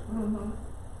pastor? Mm-hmm.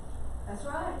 That's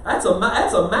right. That's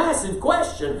a massive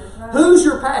question. Right. Who's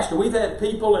your pastor? We've had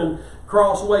people in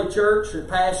CrossWay Church that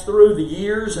passed through the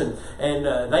years, and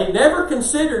they never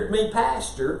considered me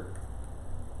pastor.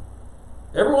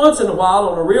 Every once in a while,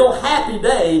 on a real happy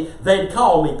day, they'd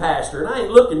call me pastor. And I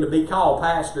ain't looking to be called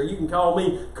pastor. You can call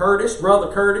me Curtis,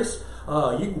 Brother Curtis.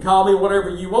 You can call me whatever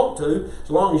you want to, as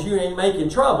long as you ain't making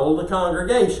trouble in the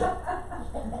congregation.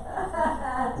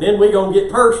 Then we're going to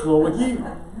get personal with you.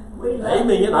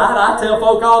 Amen. I tell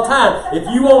folk all the time, if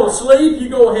you want to sleep, you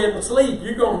go ahead and sleep.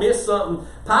 You're going to miss something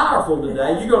powerful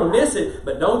today. You're going to miss it.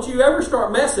 But don't you ever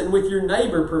start messing with your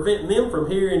neighbor, preventing them from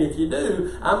hearing. If you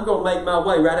do, I'm going to make my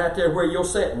way right out there where you're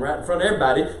sitting, right in front of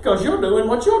everybody, because you're doing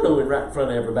what you're doing right in front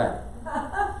of everybody.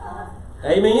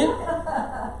 Amen.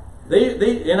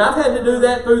 And I've had to do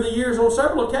that through the years on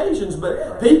several occasions,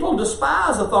 but people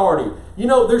despise authority. You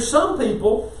know, there's some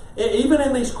people, even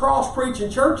in these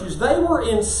cross-preaching churches, they were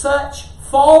in such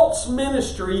false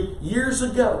ministry years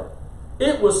ago.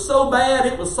 It was so bad,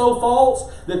 it was so false,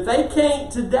 that they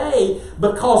can't today,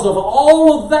 because of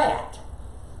all of that,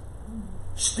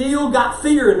 still got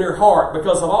fear in their heart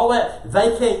because of all that.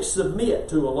 They can't submit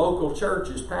to a local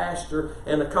church's pastor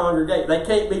and a congregation. They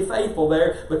can't be faithful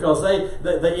there because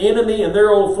the enemy in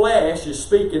their old flesh is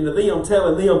speaking to them,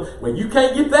 telling them, well, you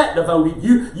can't get that devoted.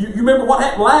 You remember what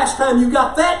happened last time you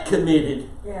got that committed.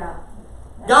 Yeah.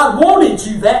 God wanted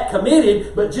you that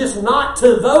committed, but just not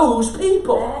to those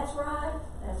people. That's right.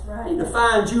 That's right. You need to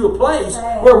find you a place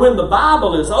where when the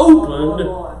Bible is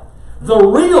opened, the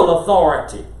real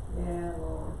authority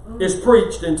is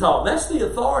preached and taught. That's the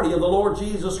authority of the Lord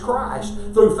Jesus Christ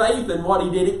through faith in what He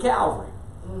did at Calvary.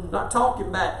 Not talking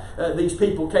about these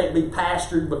people can't be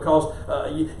pastored because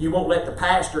you won't let the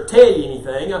pastor tell you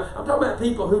anything. I'm talking about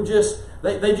people who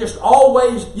they just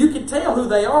always, you can tell who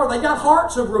they are. They got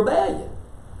hearts of rebellion.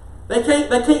 They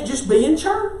can't just be in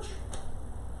church.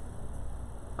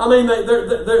 I mean,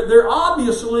 they're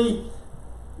obviously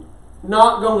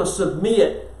not going to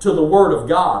submit to the Word of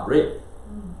God, really.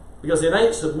 Because it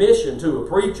ain't submission to a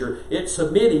preacher, it's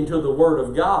submitting to the Word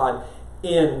of God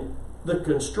in the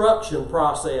construction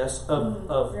process of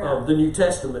the New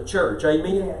Testament church.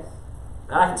 Amen? Yes.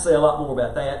 I can say a lot more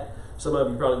about that. Some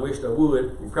of you probably wished I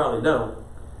would. You probably don't.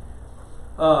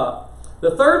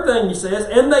 The third thing he says,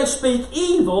 and they speak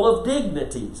evil of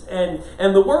dignities. And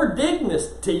the word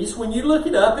dignities, when you look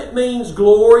it up, it means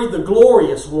glory, the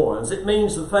glorious ones. It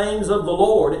means the things of the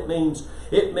Lord. It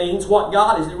means what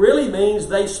God is. It really means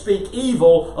they speak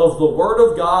evil of the Word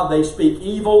of God. They speak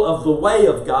evil of the way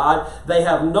of God. They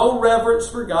have no reverence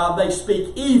for God. They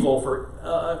speak evil for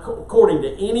according to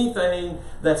anything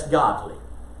that's godly.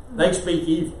 They speak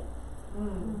evil.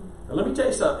 Now let me tell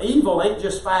you something. Evil ain't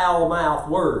just foul-mouthed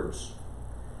words.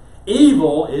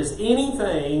 Evil is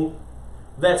anything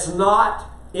that's not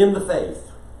in the faith.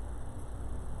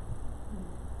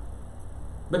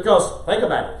 Because, think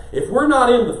about it, if we're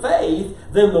not in the faith,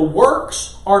 then the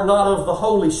works are not of the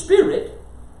Holy Spirit.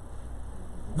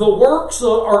 The works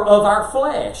are of our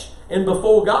flesh. And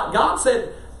before God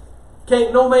said,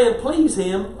 can't no man please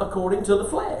Him according to the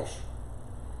flesh.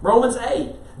 Romans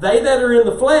 8. They that are in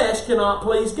the flesh cannot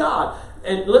please God.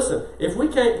 And listen, if we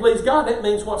can't please God, that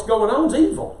means what's going on is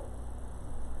evil.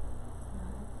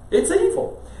 It's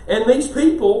evil. And these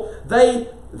people, they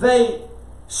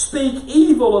speak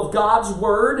evil of God's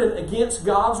Word and against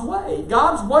God's way.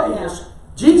 God's way is,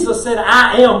 Jesus said,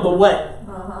 I am the way.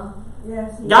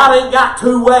 Yes, God ain't got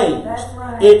two ways. That's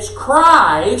right. It's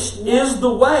Christ is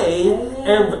the way, Amen.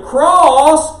 And the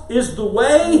cross is the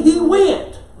way He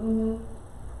went.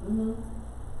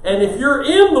 And if you're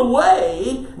in the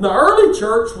way, the early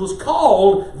church was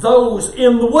called those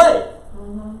in the way.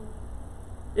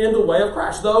 In the way of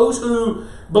Christ. Those who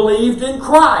believed in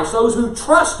Christ, those who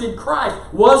trusted Christ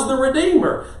was the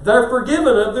Redeemer. They're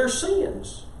forgiven of their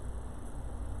sins.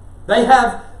 They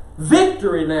have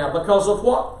victory now because of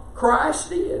what Christ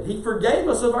did. He forgave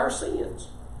us of our sins.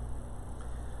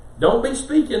 Don't be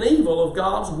speaking evil of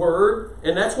God's Word.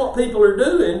 And that's what people are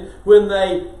doing when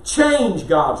they change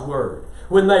God's Word.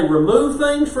 When they remove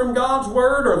things from God's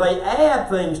Word or they add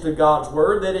things to God's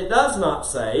Word that it does not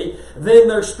say, then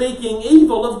they're speaking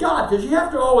evil of God. Because you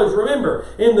have to always remember,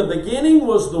 in the beginning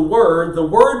was the Word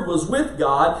was with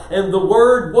God, and the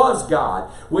Word was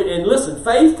God. And listen,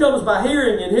 faith comes by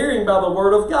hearing, and hearing by the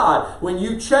Word of God. When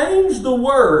you change the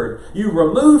Word, you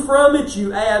remove from it,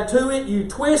 you add to it, you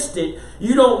twist it,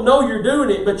 you don't know you're doing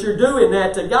it, but you're doing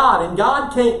that to God, and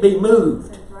God can't be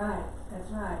moved.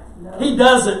 No. He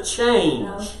doesn't change.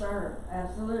 No, sir.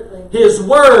 Absolutely. His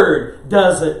Word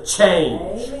doesn't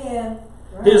change. Amen.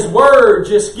 Right. His Word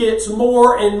just gets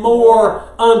more and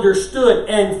more understood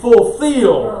and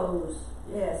fulfilled.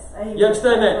 Yes. Amen. You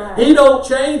understand that? Right. He don't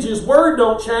change. His Word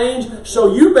don't change.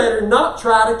 So you better not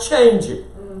try to change it.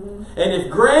 And if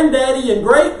granddaddy and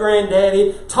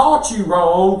great-granddaddy taught you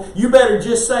wrong, you better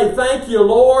just say, thank you,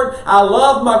 Lord. I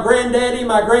love my granddaddy,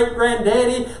 my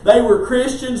great-granddaddy. They were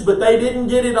Christians, but they didn't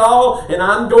get it all, and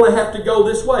I'm going to have to go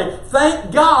this way.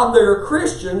 Thank God there are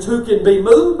Christians who can be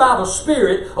moved by the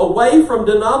Spirit away from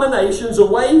denominations,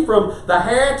 away from the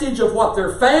heritage of what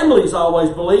their families always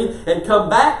believe, and come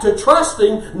back to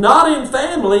trusting not in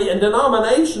family and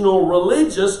denominational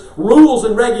religious rules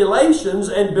and regulations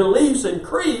and beliefs and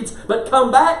creeds, but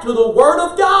come back to the Word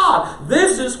of God.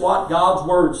 This is what God's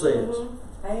Word says.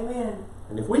 Mm-hmm. Amen.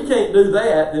 And if we can't do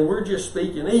that, then we're just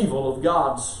speaking evil of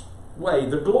God's way,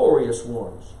 the glorious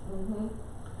ones. Mm-hmm.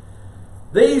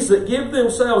 These that give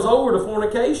themselves over to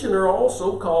fornication are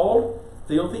also called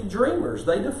filthy dreamers.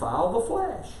 They defile the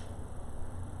flesh.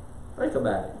 Think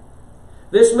about it.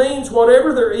 This means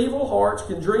whatever their evil hearts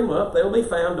can dream up, they'll be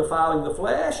found defiling the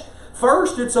flesh.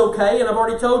 First, it's okay, and I've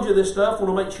already told you this stuff, I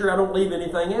want to make sure I don't leave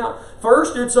anything out.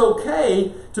 First, it's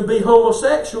okay to be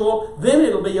homosexual, then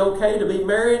it'll be okay to be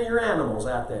marrying your animals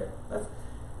out there.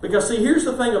 Because, see, here's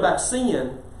the thing about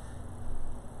sin.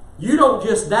 You don't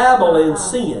just dabble in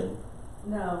sin.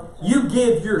 No. You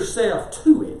give yourself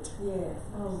to it. Yes.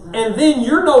 Oh, and then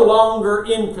you're no longer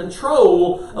in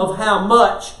control of how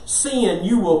much sin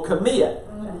you will commit.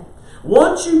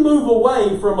 Once you move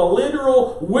away from a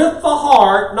literal with the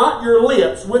heart, not your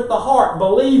lips, with the heart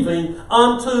believing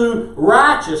unto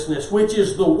righteousness, which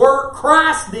is the work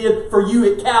Christ did for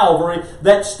you at Calvary,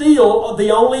 that's still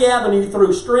the only avenue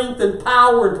through strength and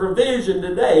power and provision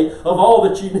today of all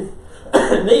that you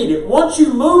need it. Once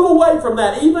you move away from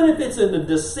that, even if it's in a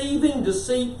deceiving,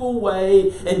 deceitful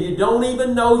way, and you don't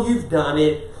even know you've done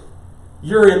it,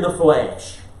 you're in the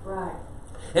flesh. Right.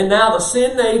 And now the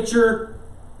sin nature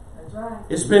Right.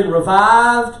 it's been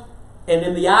revived, and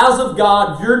in the eyes of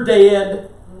God, you're dead.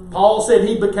 Mm-hmm. Paul said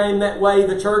he became that way.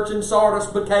 The church in Sardis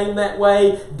became that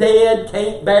way. Dead,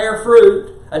 can't bear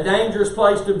fruit. A dangerous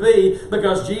place to be,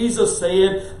 because Jesus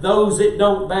said, those that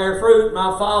don't bear fruit,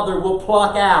 my Father will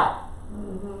pluck out.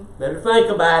 Mm-hmm. Better think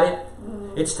about it.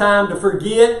 Mm-hmm. It's time to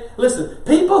forget. Listen,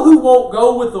 people who won't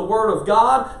go with the Word of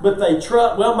God, but they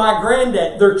trust, well, my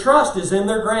granddad, their trust is in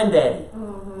their granddaddy.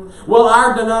 Well,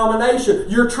 our denomination,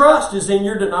 your trust is in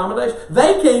your denomination.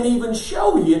 They can't even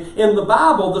show you in the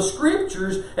Bible, the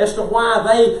Scriptures, as to why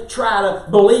they try to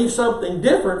believe something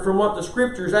different from what the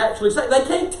Scriptures actually say. They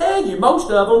can't tell you. Most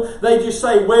of them, they just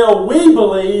say, well, we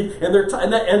believe, and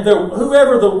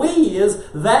whoever the we is,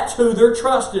 that's who they're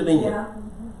trusted in. Yeah,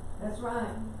 that's right.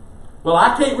 Well,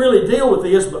 I can't really deal with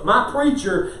this, but my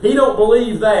preacher, he don't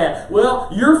believe that. Well,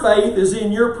 your faith is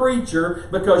in your preacher,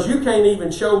 because you can't even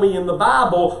show me in the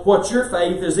Bible what your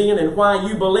faith is in and why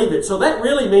you believe it. So that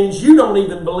really means you don't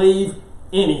even believe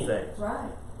anything.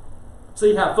 Right.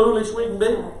 See how foolish we can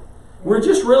be? Right. We're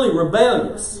just really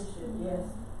rebellious. Yes.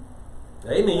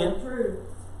 Amen. That's true.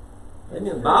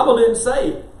 Amen. The Bible didn't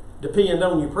say depend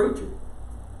on your preacher.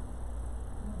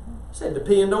 It said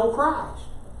depend on Christ.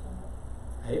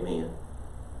 Amen.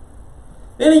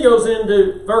 Then he goes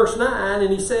into verse 9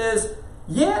 and he says,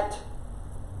 yet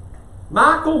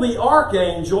Michael the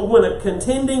archangel, when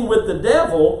contending with the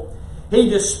devil, he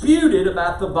disputed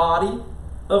about the body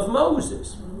of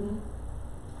Moses. Mm-hmm.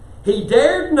 He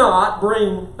dared not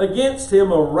bring against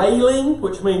him a railing,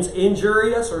 which means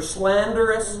injurious or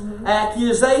slanderous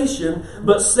accusation,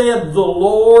 but said, the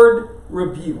Lord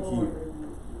rebuke you.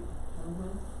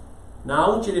 Mm-hmm. Now I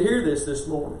want you to hear this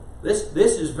morning. This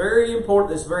is very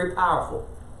important. This is very powerful.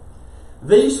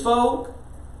 These folk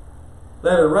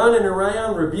that are running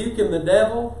around rebuking the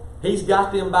devil, he's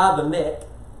got them by the neck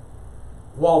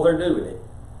while they're doing it.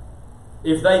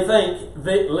 If they think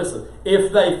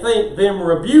them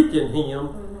rebuking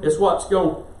him is what's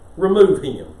going to remove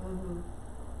him. Mm-hmm.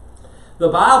 The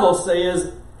Bible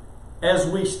says, as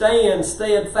we stand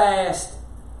steadfast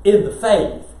in the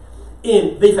faith,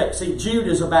 see, Jude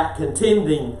is about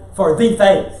contending for the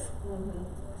faith.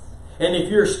 And if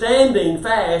you're standing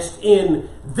fast in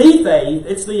the faith,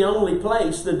 it's the only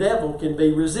place the devil can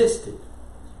be resisted.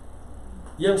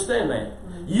 You understand that?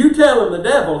 Mm-hmm. You telling the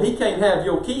devil he can't have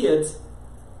your kids,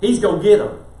 he's going to get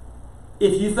them.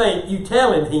 If you think you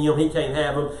telling him he can't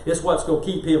have them, it's what's going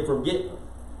to keep him from getting them.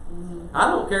 Mm-hmm.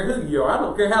 I don't care who you are. I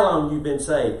don't care how long you've been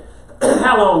saved.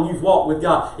 How long you've walked with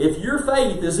God. If your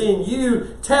faith is in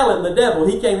you telling the devil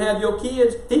he can't have your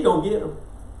kids, he's going to get them.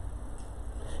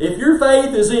 If your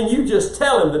faith is in you just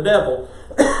telling the devil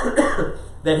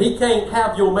that he can't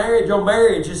have your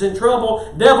marriage is in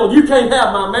trouble, devil, you can't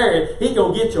have my marriage, he's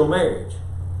going to get your marriage.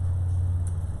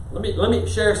 Let me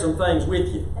share some things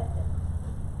with you.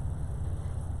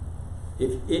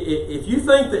 If you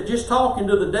think that just talking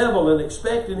to the devil and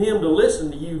expecting him to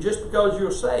listen to you just because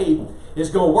you're saved is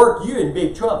going to work, you're in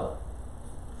big trouble.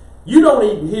 You don't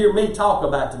even hear me talk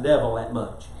about the devil that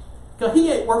much, because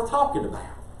he ain't worth talking about.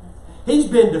 He's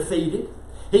been defeated.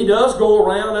 He does go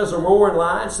around as a roaring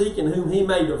lion, seeking whom he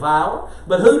may devour.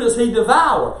 But who does he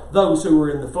devour? Those who are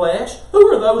in the flesh. Who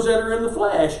are those that are in the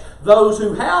flesh? Those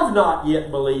who have not yet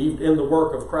believed in the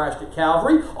work of Christ at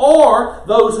Calvary, or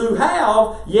those who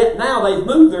have, yet now they've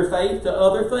moved their faith to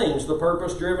other things. The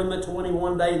purpose-driven, the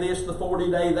 21-day this, the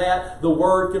 40-day that, the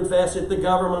word confess it, the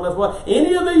government of what.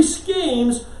 Any of these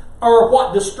schemes are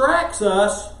what distracts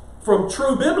us from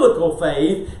true biblical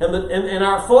faith, and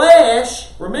our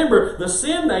flesh. Remember, the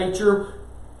sin nature,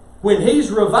 when he's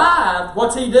revived,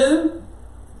 what's he do?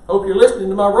 Hope you're listening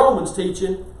to my Romans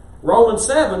teaching. Romans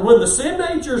 7, when the sin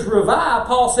nature is revived,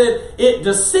 Paul said, it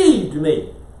deceived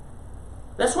me.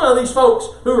 That's why these folks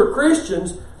who are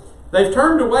Christians, they've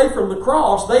turned away from the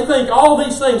cross. They think all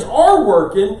these things are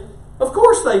working. Of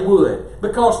course they would,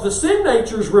 because the sin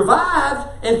nature is revived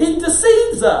and he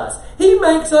deceives us. He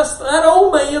makes us, that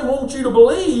old man wants you to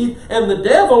believe, and the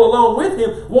devil along with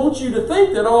him wants you to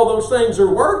think that all those things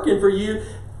are working for you.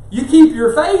 You keep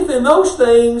your faith in those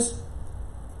things.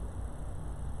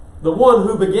 The one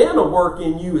who began a work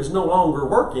in you is no longer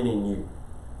working in you.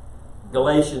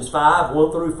 Galatians 5,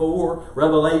 1 through 4,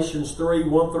 Revelations 3,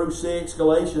 1 through 6,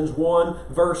 Galatians 1,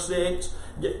 verse 6.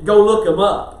 Go look them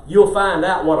up. You'll find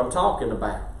out what I'm talking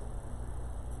about.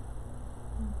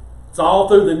 It's all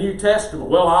through the New Testament.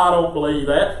 Well, I don't believe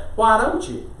that. Why don't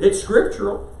you? It's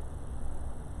scriptural.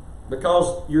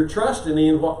 Because you're trusting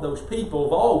in what those people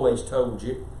have always told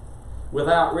you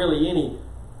without really any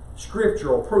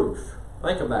scriptural proof.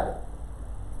 Think about it.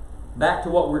 Back to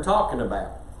what we're talking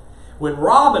about. When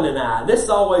Robin and I, this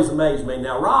always amazed me.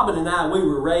 Now, Robin and I, we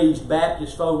were raised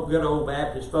Baptist folk, good old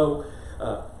Baptist folk,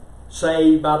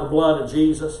 saved by the blood of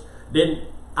Jesus.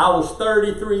 I was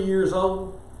 33 years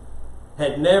old.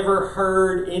 Had never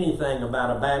heard anything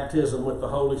about a baptism with the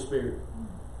Holy Spirit.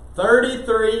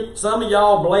 33, some of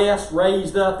y'all blessed,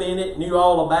 raised up in it, knew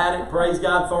all about it, praise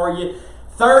God for you.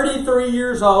 33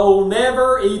 years old,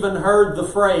 never even heard the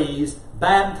phrase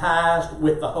baptized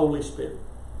with the Holy Spirit.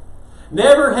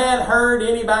 Never had heard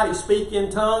anybody speak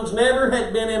in tongues, never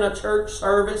had been in a church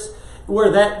service where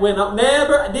that went up,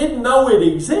 never, didn't know it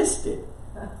existed.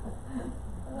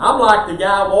 I'm like the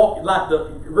guy walking, like the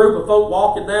group of folk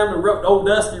walking down the old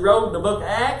dusty road in the book of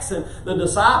Acts, and the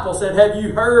disciple said, have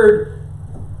you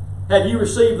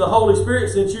received the Holy Spirit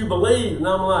since you believed? And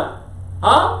I'm like,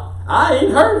 huh? I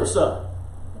ain't heard of something.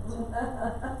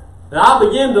 And I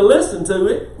began to listen to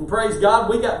it, and praise God,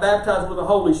 we got baptized with the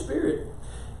Holy Spirit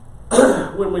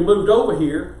when we moved over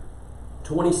here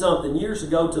 20-something years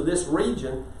ago to this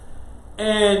region.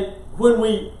 And when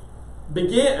we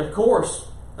began, of course,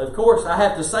 I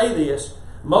have to say this,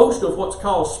 most of what's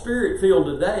called spirit-filled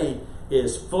today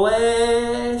is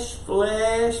fleshed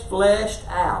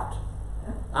out.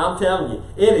 I'm telling you,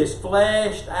 it is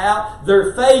fleshed out.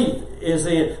 Their faith is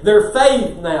in. Their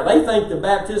faith now, they think the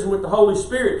baptism with the Holy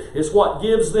Spirit is what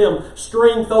gives them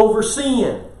strength over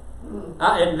sin.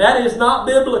 And that is not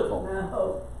biblical.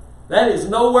 No. That is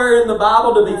nowhere in the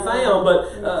Bible to be found,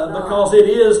 but because it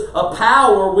is a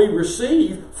power we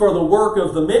receive for the work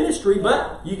of the ministry.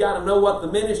 But you got to know what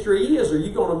the ministry is, or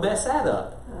you're going to mess that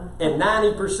up. And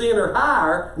 90% or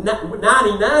higher,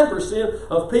 99%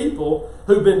 of people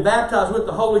who've been baptized with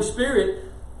the Holy Spirit,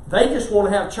 they just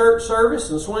want to have church service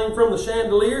and swing from the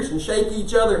chandeliers and shake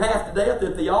each other half to death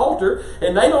at the altar,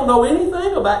 and they don't know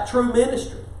anything about true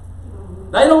ministry.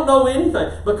 They don't know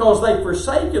anything because they've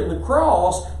forsaken the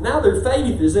cross. Now their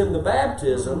faith is in the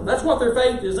baptism. That's what their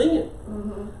faith is in.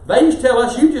 They used to tell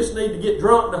us, you just need to get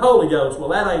drunk in the Holy Ghost. Well,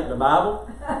 that ain't in the Bible.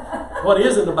 What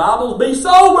is in the Bible is be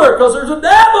sober, because there's a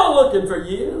devil looking for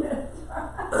you.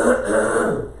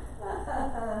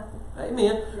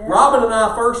 Amen. Yeah. Robin and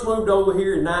I first moved over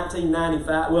here in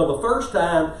 1995. Well, the first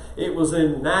time it was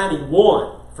in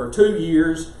 91 for 2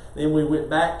 years. Then we went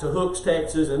back to Hooks,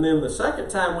 Texas. And then the second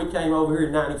time we came over here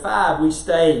in 95, we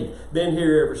stayed. Been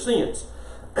here ever since.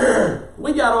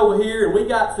 We got over here and we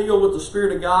got filled with the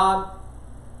Spirit of God.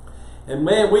 And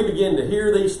man, we began to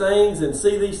hear these things and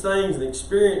see these things and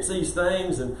experience these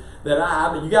things. And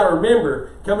you got to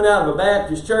remember, coming out of a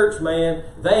Baptist church, man,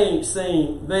 they ain't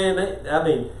seen,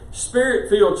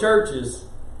 Spirit-filled churches,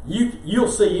 you'll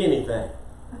see anything.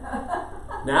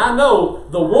 Now I know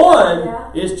the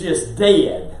one is just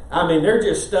dead. I mean, they're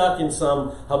just stuck in some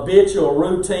habitual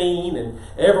routine, and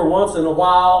every once in a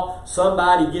while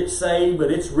somebody gets saved, but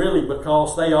it's really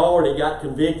because they already got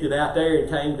convicted out there and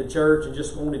came to church and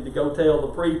just wanted to go tell the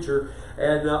preacher.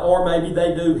 And or maybe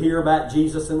they do hear about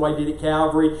Jesus and what He did at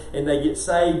Calvary and they get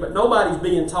saved, but nobody's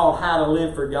being taught how to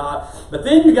live for God. But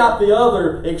then you got the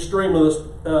other extreme of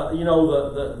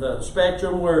the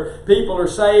spectrum where people are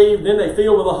saved, then they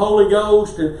filled with the Holy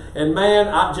Ghost, and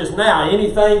man, just now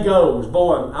anything goes.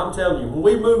 Boy, I'm telling you, when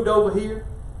we moved over here,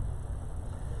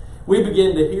 we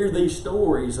began to hear these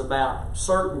stories about a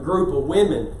certain group of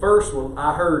women. First one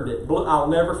I heard that I'll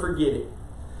never forget it.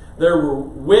 There were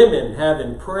women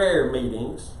having prayer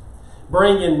meetings,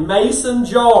 bringing mason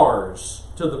jars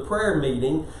to the prayer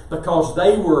meeting because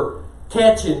they were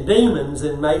catching demons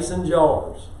in mason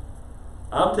jars.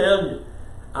 I'm telling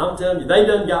you, they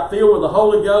done got filled with the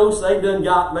Holy Ghost. They done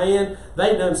got, man,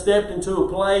 they done stepped into a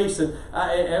place, and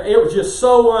it was just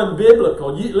so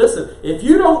unbiblical. Listen, if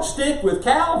you don't stick with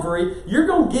Calvary, you're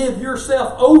going to give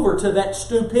yourself over to that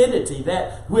stupidity,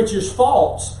 that which is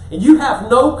false, and you have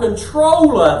no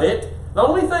control of it. The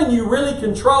only thing you really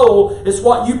control is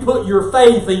what you put your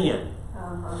faith in.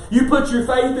 You put your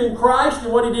faith in Christ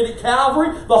and what He did at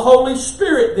Calvary, the Holy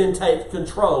Spirit then takes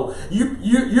control. You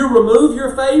remove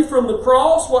your faith from the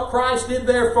cross, what Christ did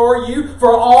there for you,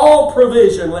 for all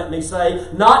provision, let me say,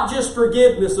 not just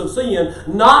forgiveness of sin,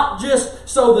 not just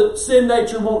so that sin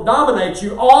nature won't dominate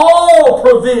you, all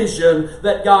provision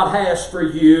that God has for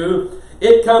you.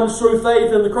 It comes through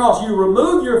faith in the cross. You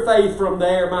remove your faith from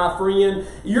there, my friend.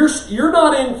 You're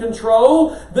not in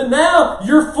control. Now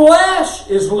your flesh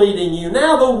is leading you.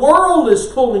 Now the world is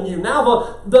pulling you.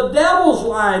 Now the devil's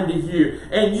lying to you.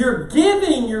 And you're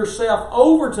giving yourself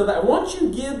over to that. Once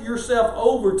you give yourself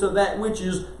over to that which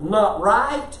is not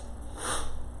right,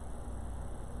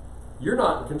 you're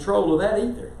not in control of that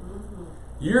either.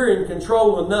 You're in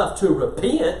control enough to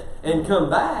repent and come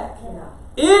back.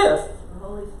 If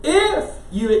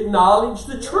you acknowledge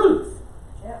the truth.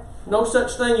 No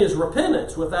such thing as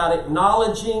repentance without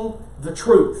acknowledging the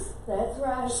truth. That's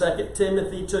right. 2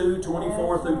 Timothy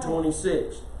 2:24 through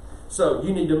 26. So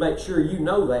you need to make sure you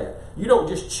know that. You don't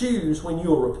just choose when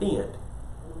you'll repent.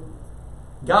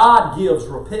 God gives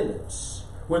repentance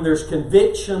when there's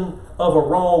conviction of a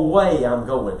wrong way I'm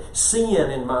going,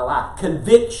 sin in my life,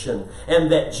 conviction,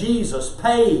 and that Jesus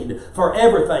paid for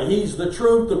everything. He's the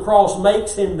truth. The cross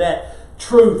makes Him that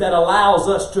truth that allows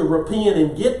us to repent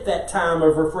and get that time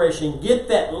of refreshing, get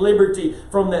that liberty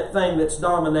from that thing that's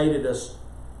dominated us,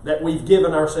 that we've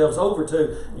given ourselves over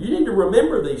to. You need to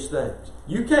remember these things.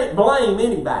 You can't blame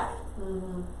anybody.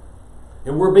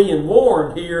 And we're being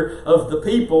warned here of the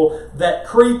people that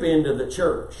creep into the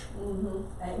church.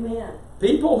 Amen.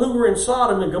 People who were in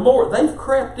Sodom and Gomorrah, they've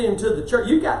crept into the church.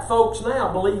 You got folks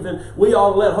now believing we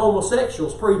ought to let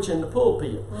homosexuals preach in the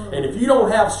pulpit. And if you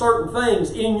don't have certain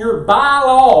things in your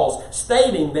bylaws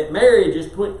stating that marriage is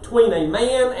between a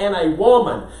man and a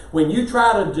woman, when you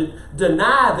try to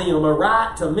deny them a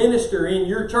right to minister in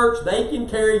your church, they can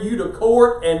carry you to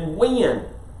court and win.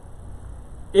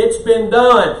 It's been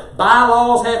done.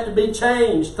 Bylaws have to be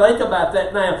changed. Think about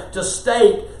that now. To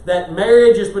state that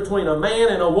marriage is between a man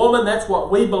and a woman, that's what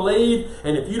we believe.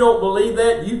 And if you don't believe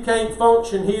that, you can't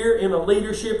function here in a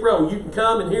leadership role. You can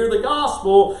come and hear the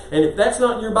gospel, and if that's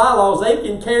not in your bylaws, they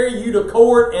can carry you to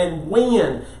court and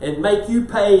win and make you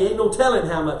pay. Ain't no telling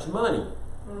how much money.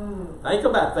 Think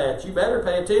about that. You better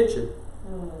pay attention.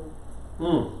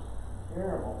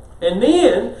 Terrible. And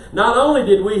then, not only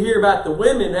did we hear about the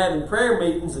women having prayer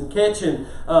meetings and catching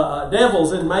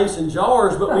devils in mason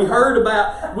jars, but we heard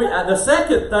about, the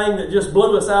second thing that just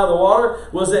blew us out of the water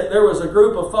was that there was a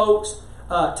group of folks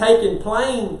taking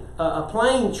a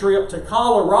plane trip to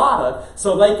Colorado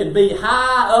so they could be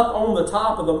high up on the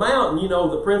top of the mountain. You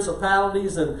know, the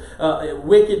principalities and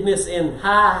wickedness in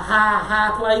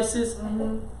high places.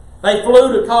 They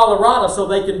flew to Colorado so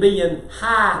they could be in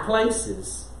high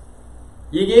places.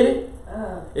 You get it?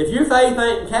 If your faith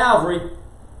ain't in Calvary,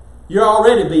 you're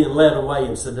already being led away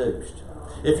and seduced.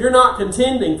 If you're not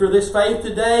contending for this faith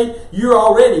today, you're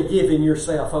already giving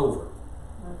yourself over.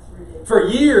 For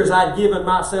years, I'd given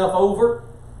myself over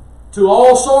to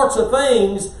all sorts of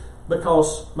things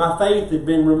because my faith had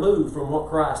been removed from what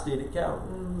Christ did at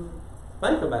Calvary.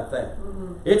 Think about that.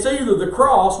 It's either the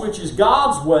cross, which is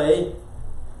God's way,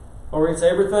 or it's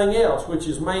everything else, which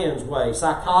is man's way.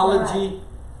 Psychology,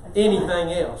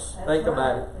 anything else. Think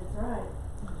about it. That's right.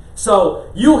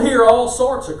 So you'll hear all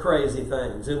sorts of crazy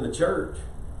things in the church.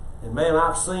 And man,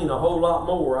 I've seen a whole lot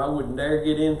more I wouldn't dare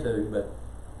get into. But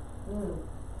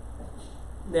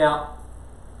now,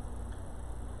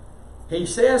 he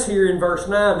says here in verse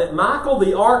 9 that Michael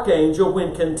the archangel,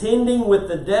 when contending with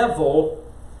the devil,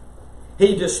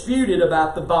 he disputed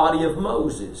about the body of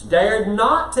Moses, dared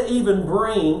not to even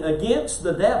bring against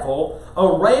the devil a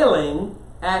railing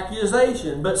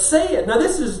accusation, but said, now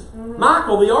this is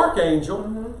Michael the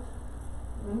archangel,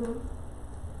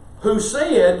 who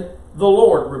said, the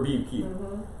Lord rebuke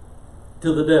you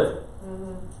to the devil.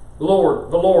 The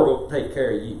Lord will take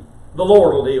care of you. The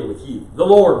Lord will deal with you. The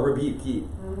Lord rebuke you.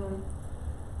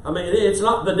 I mean, it's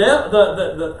not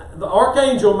the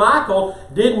archangel Michael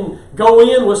didn't go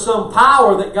in with some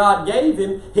power that God gave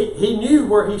him. He knew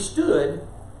where he stood.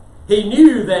 He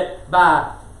knew that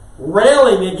by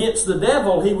railing against the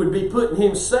devil, he would be putting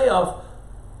himself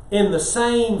in the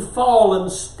same fallen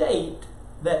state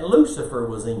that Lucifer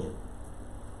was in.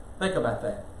 Think about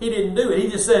that. He didn't do it. He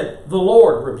just said, the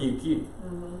Lord rebuke you.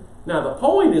 Now the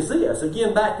point is this,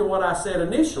 again back to what I said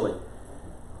initially.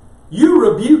 You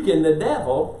rebuking the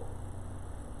devil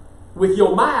with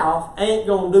your mouth ain't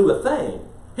going to do a thing.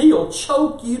 He'll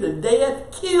choke you to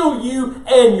death, kill you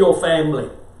and your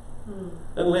family.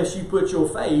 Unless you put your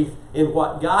faith in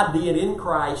what God did in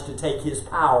Christ to take his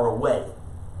power away.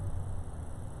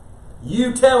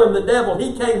 You telling the devil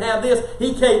he can't have this,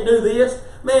 he can't do this,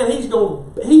 man, he's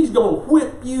going to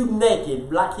whip you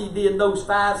naked like he did those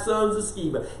 5 sons of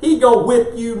Sceva. He's going to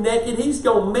whip you naked. He's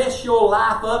going to mess your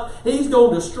life up. He's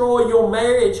going to destroy your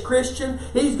marriage, Christian.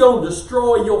 He's going to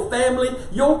destroy your family.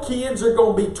 Your kids are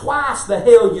going to be twice the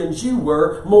hellions you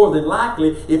were, more than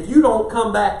likely, if you don't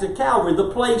come back to Calvary,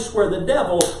 the place where the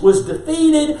devil was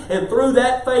defeated, and through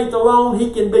that faith alone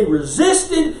he can be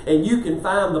resisted, and you can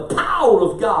find the power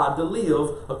of God to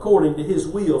live according to his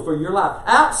will for your life.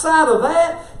 Outside of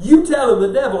that, you tell him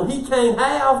the devil he can't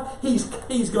have, he's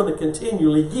going to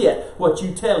continually get what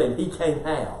you tell him he can't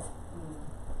have.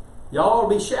 Y'all ought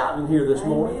to be shouting here this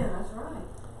morning. Amen. That's right.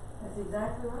 That's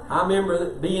exactly right. I remember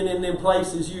being in them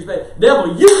places, you say,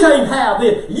 devil, you can't have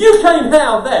this, you can't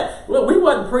have that. Well, we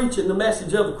wasn't preaching the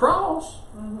message of the cross.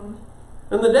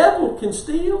 And the devil can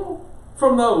steal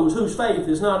from those whose faith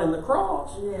is not in the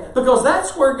cross. Yes. Because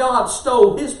that's where God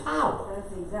stole his power.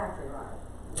 That's exactly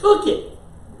right. Took it.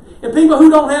 And people who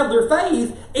don't have their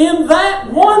faith in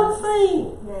that one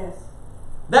thing. Yes.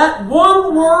 That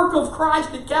one work of Christ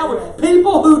at Calvary. Yes.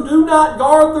 People who do not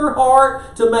guard their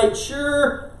heart to make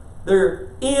sure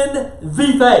they're in the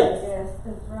faith. Yes,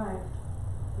 that's right.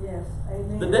 Yes.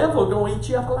 Amen. The devil going to eat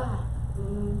you up alive.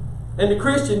 And the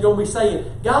Christian going to be saying,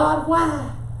 God,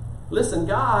 why? Listen,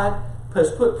 God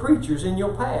has put preachers in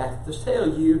your path to tell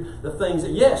you the things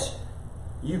that, yes,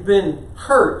 you've been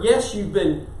hurt. Yes, you've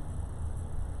been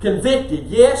convicted.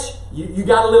 Yes, you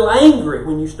got a little angry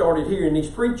when you started hearing these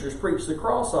preachers preach the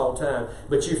cross all the time.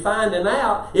 But you're finding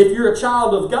out if you're a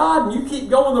child of God and you keep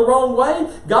going the wrong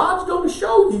way, God's going to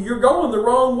show you you're going the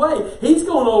wrong way. He's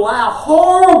going to allow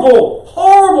horrible,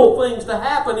 horrible things to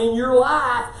happen in your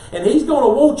life. And He's going to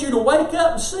want you to wake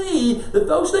up and see that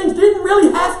those things didn't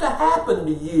really have to happen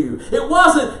to you. It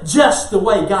wasn't just the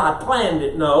way God planned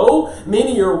it. No,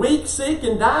 many are weak, sick,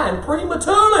 and dying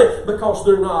prematurely because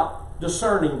they're not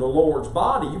discerning the Lord's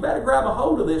body. You better grab a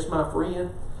hold of this, my friend.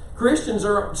 Christians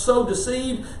are so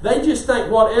deceived, they just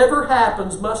think whatever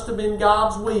happens must have been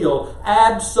God's will.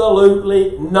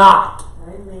 Absolutely not.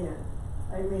 Amen.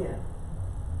 Amen.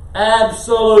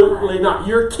 Absolutely not.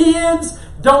 Your kids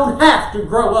don't have to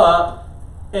grow up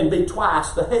and be twice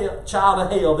the child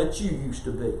of hell that you used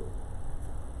to be.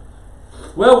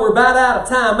 Well, we're about out of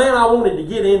time. Man, I wanted to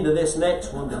get into this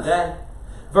next one today.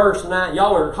 Verse 9,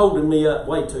 y'all are holding me up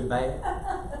way too bad.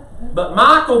 But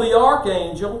Michael the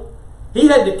archangel, he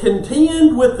had to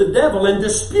contend with the devil and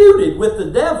disputed with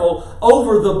the devil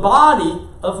over the body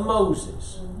of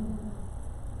Moses.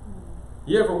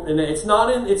 You ever? And it's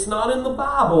not in the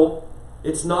Bible.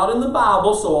 It's not in the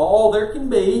Bible, so all there can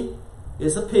be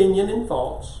is opinion and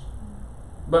thoughts.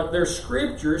 But there's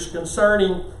scriptures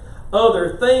concerning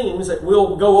other things that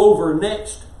we'll go over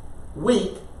next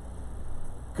week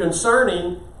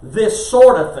concerning this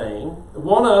sort of thing.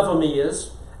 One of them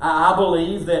is, I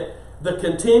believe that the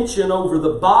contention over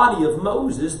the body of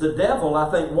Moses, the devil,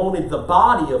 I think, wanted the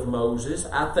body of Moses,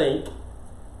 I think,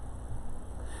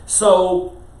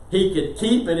 so he could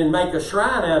keep it and make a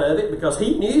shrine out of it, because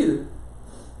he knew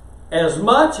as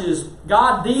much as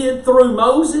God did through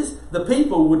Moses, the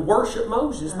people would worship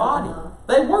Moses' body.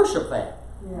 They'd worship that.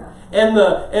 Yeah.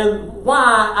 And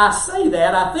why I say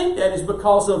that, I think that is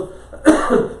because of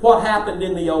what happened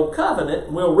in the Old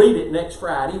Covenant. We'll read it next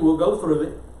Friday. We'll go through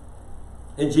it.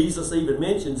 And Jesus even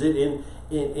mentions it in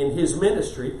His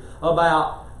ministry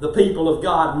about the people of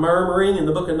God murmuring in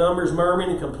the book of Numbers,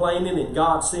 murmuring and complaining, and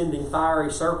God sending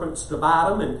fiery serpents to bite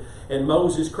them. And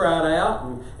Moses cried out,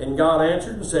 and God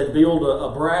answered and said, build a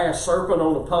brass serpent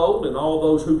on a pole, and all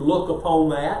those who look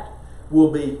upon that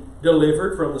will be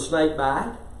delivered from the snake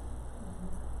bite.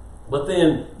 But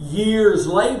then years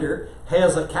later,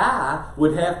 Hezekiah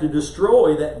would have to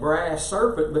destroy that brass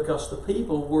serpent because the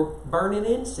people were burning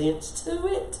incense to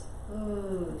it.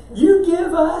 You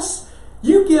give us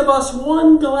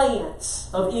one glance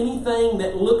of anything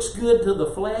that looks good to the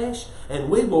flesh, and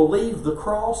we will leave the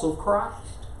cross of Christ.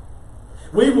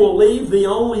 We will leave the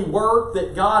only work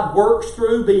that God works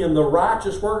through being the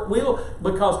righteous work.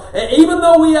 Because even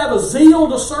though we have a zeal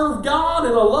to serve God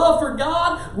and a love for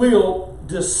God, we'll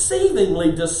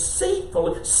deceitfully,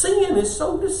 sin is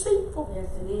so deceitful. Yes,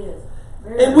 it is.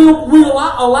 And we'll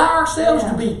allow ourselves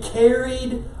to be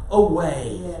carried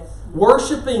away. Yes.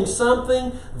 Worshiping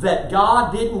something that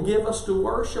God didn't give us to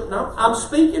worship. Now, I'm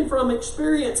speaking from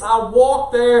experience. I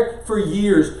walked there for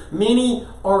years. Many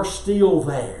are still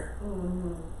there.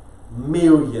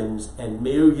 Millions and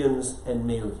millions and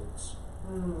millions.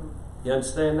 You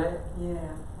understand that?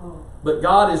 Yeah. Oh. But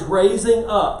God is raising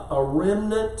up a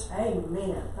remnant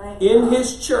Amen. in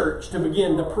His church to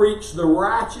begin to preach the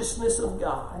righteousness of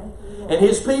God. And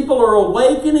His people are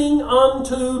awakening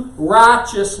unto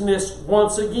righteousness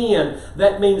once again.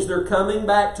 That means they're coming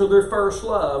back to their first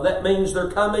love. That means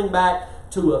they're coming back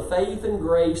to a faith and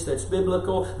grace that's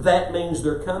biblical. That means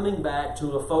they're coming back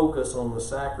to a focus on the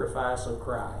sacrifice of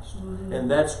Christ. And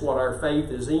that's what our faith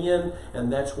is in,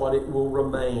 and that's what it will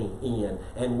remain in.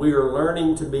 And we are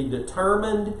learning to be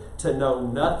determined to know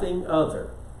nothing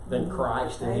other than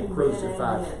Christ and Him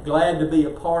crucified. Amen. Glad to be a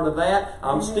part of that.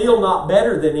 I'm still not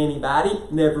better than anybody,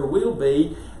 never will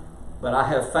be, but I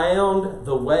have found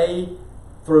the way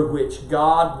through which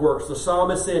God works. The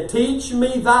psalmist said, teach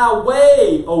me thy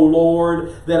way, O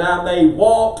Lord, that I may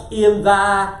walk in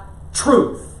thy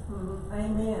truth.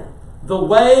 Amen. The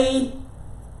way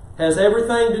has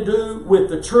everything to do with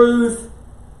the truth.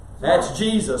 That's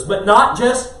Jesus. But not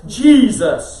just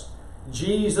Jesus.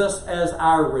 Jesus as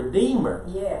our Redeemer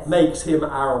makes Him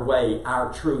our way,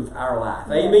 our truth, our life.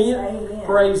 Amen? Amen.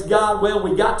 Praise God. Well,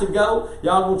 we got to go.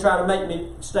 Y'all going to try to make me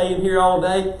stay in here all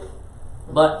day.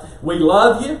 But we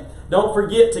love you. Don't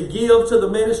forget to give to the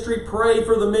ministry. Pray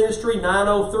for the ministry.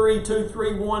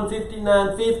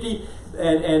 903-231-5950.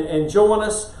 And join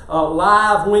us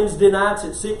live Wednesday nights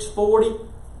at 6:40.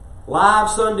 Live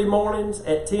Sunday mornings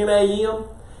at 10 a.m.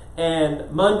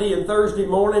 And Monday and Thursday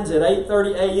mornings at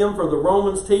 8:30 a.m. for the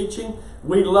Romans teaching.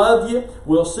 We love you.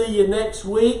 We'll see you next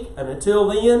week. And until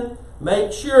then,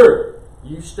 make sure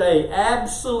you stay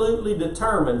absolutely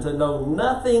determined to know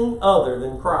nothing other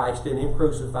than Christ and Him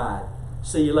crucified.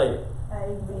 See you later.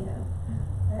 Amen.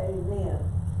 Amen.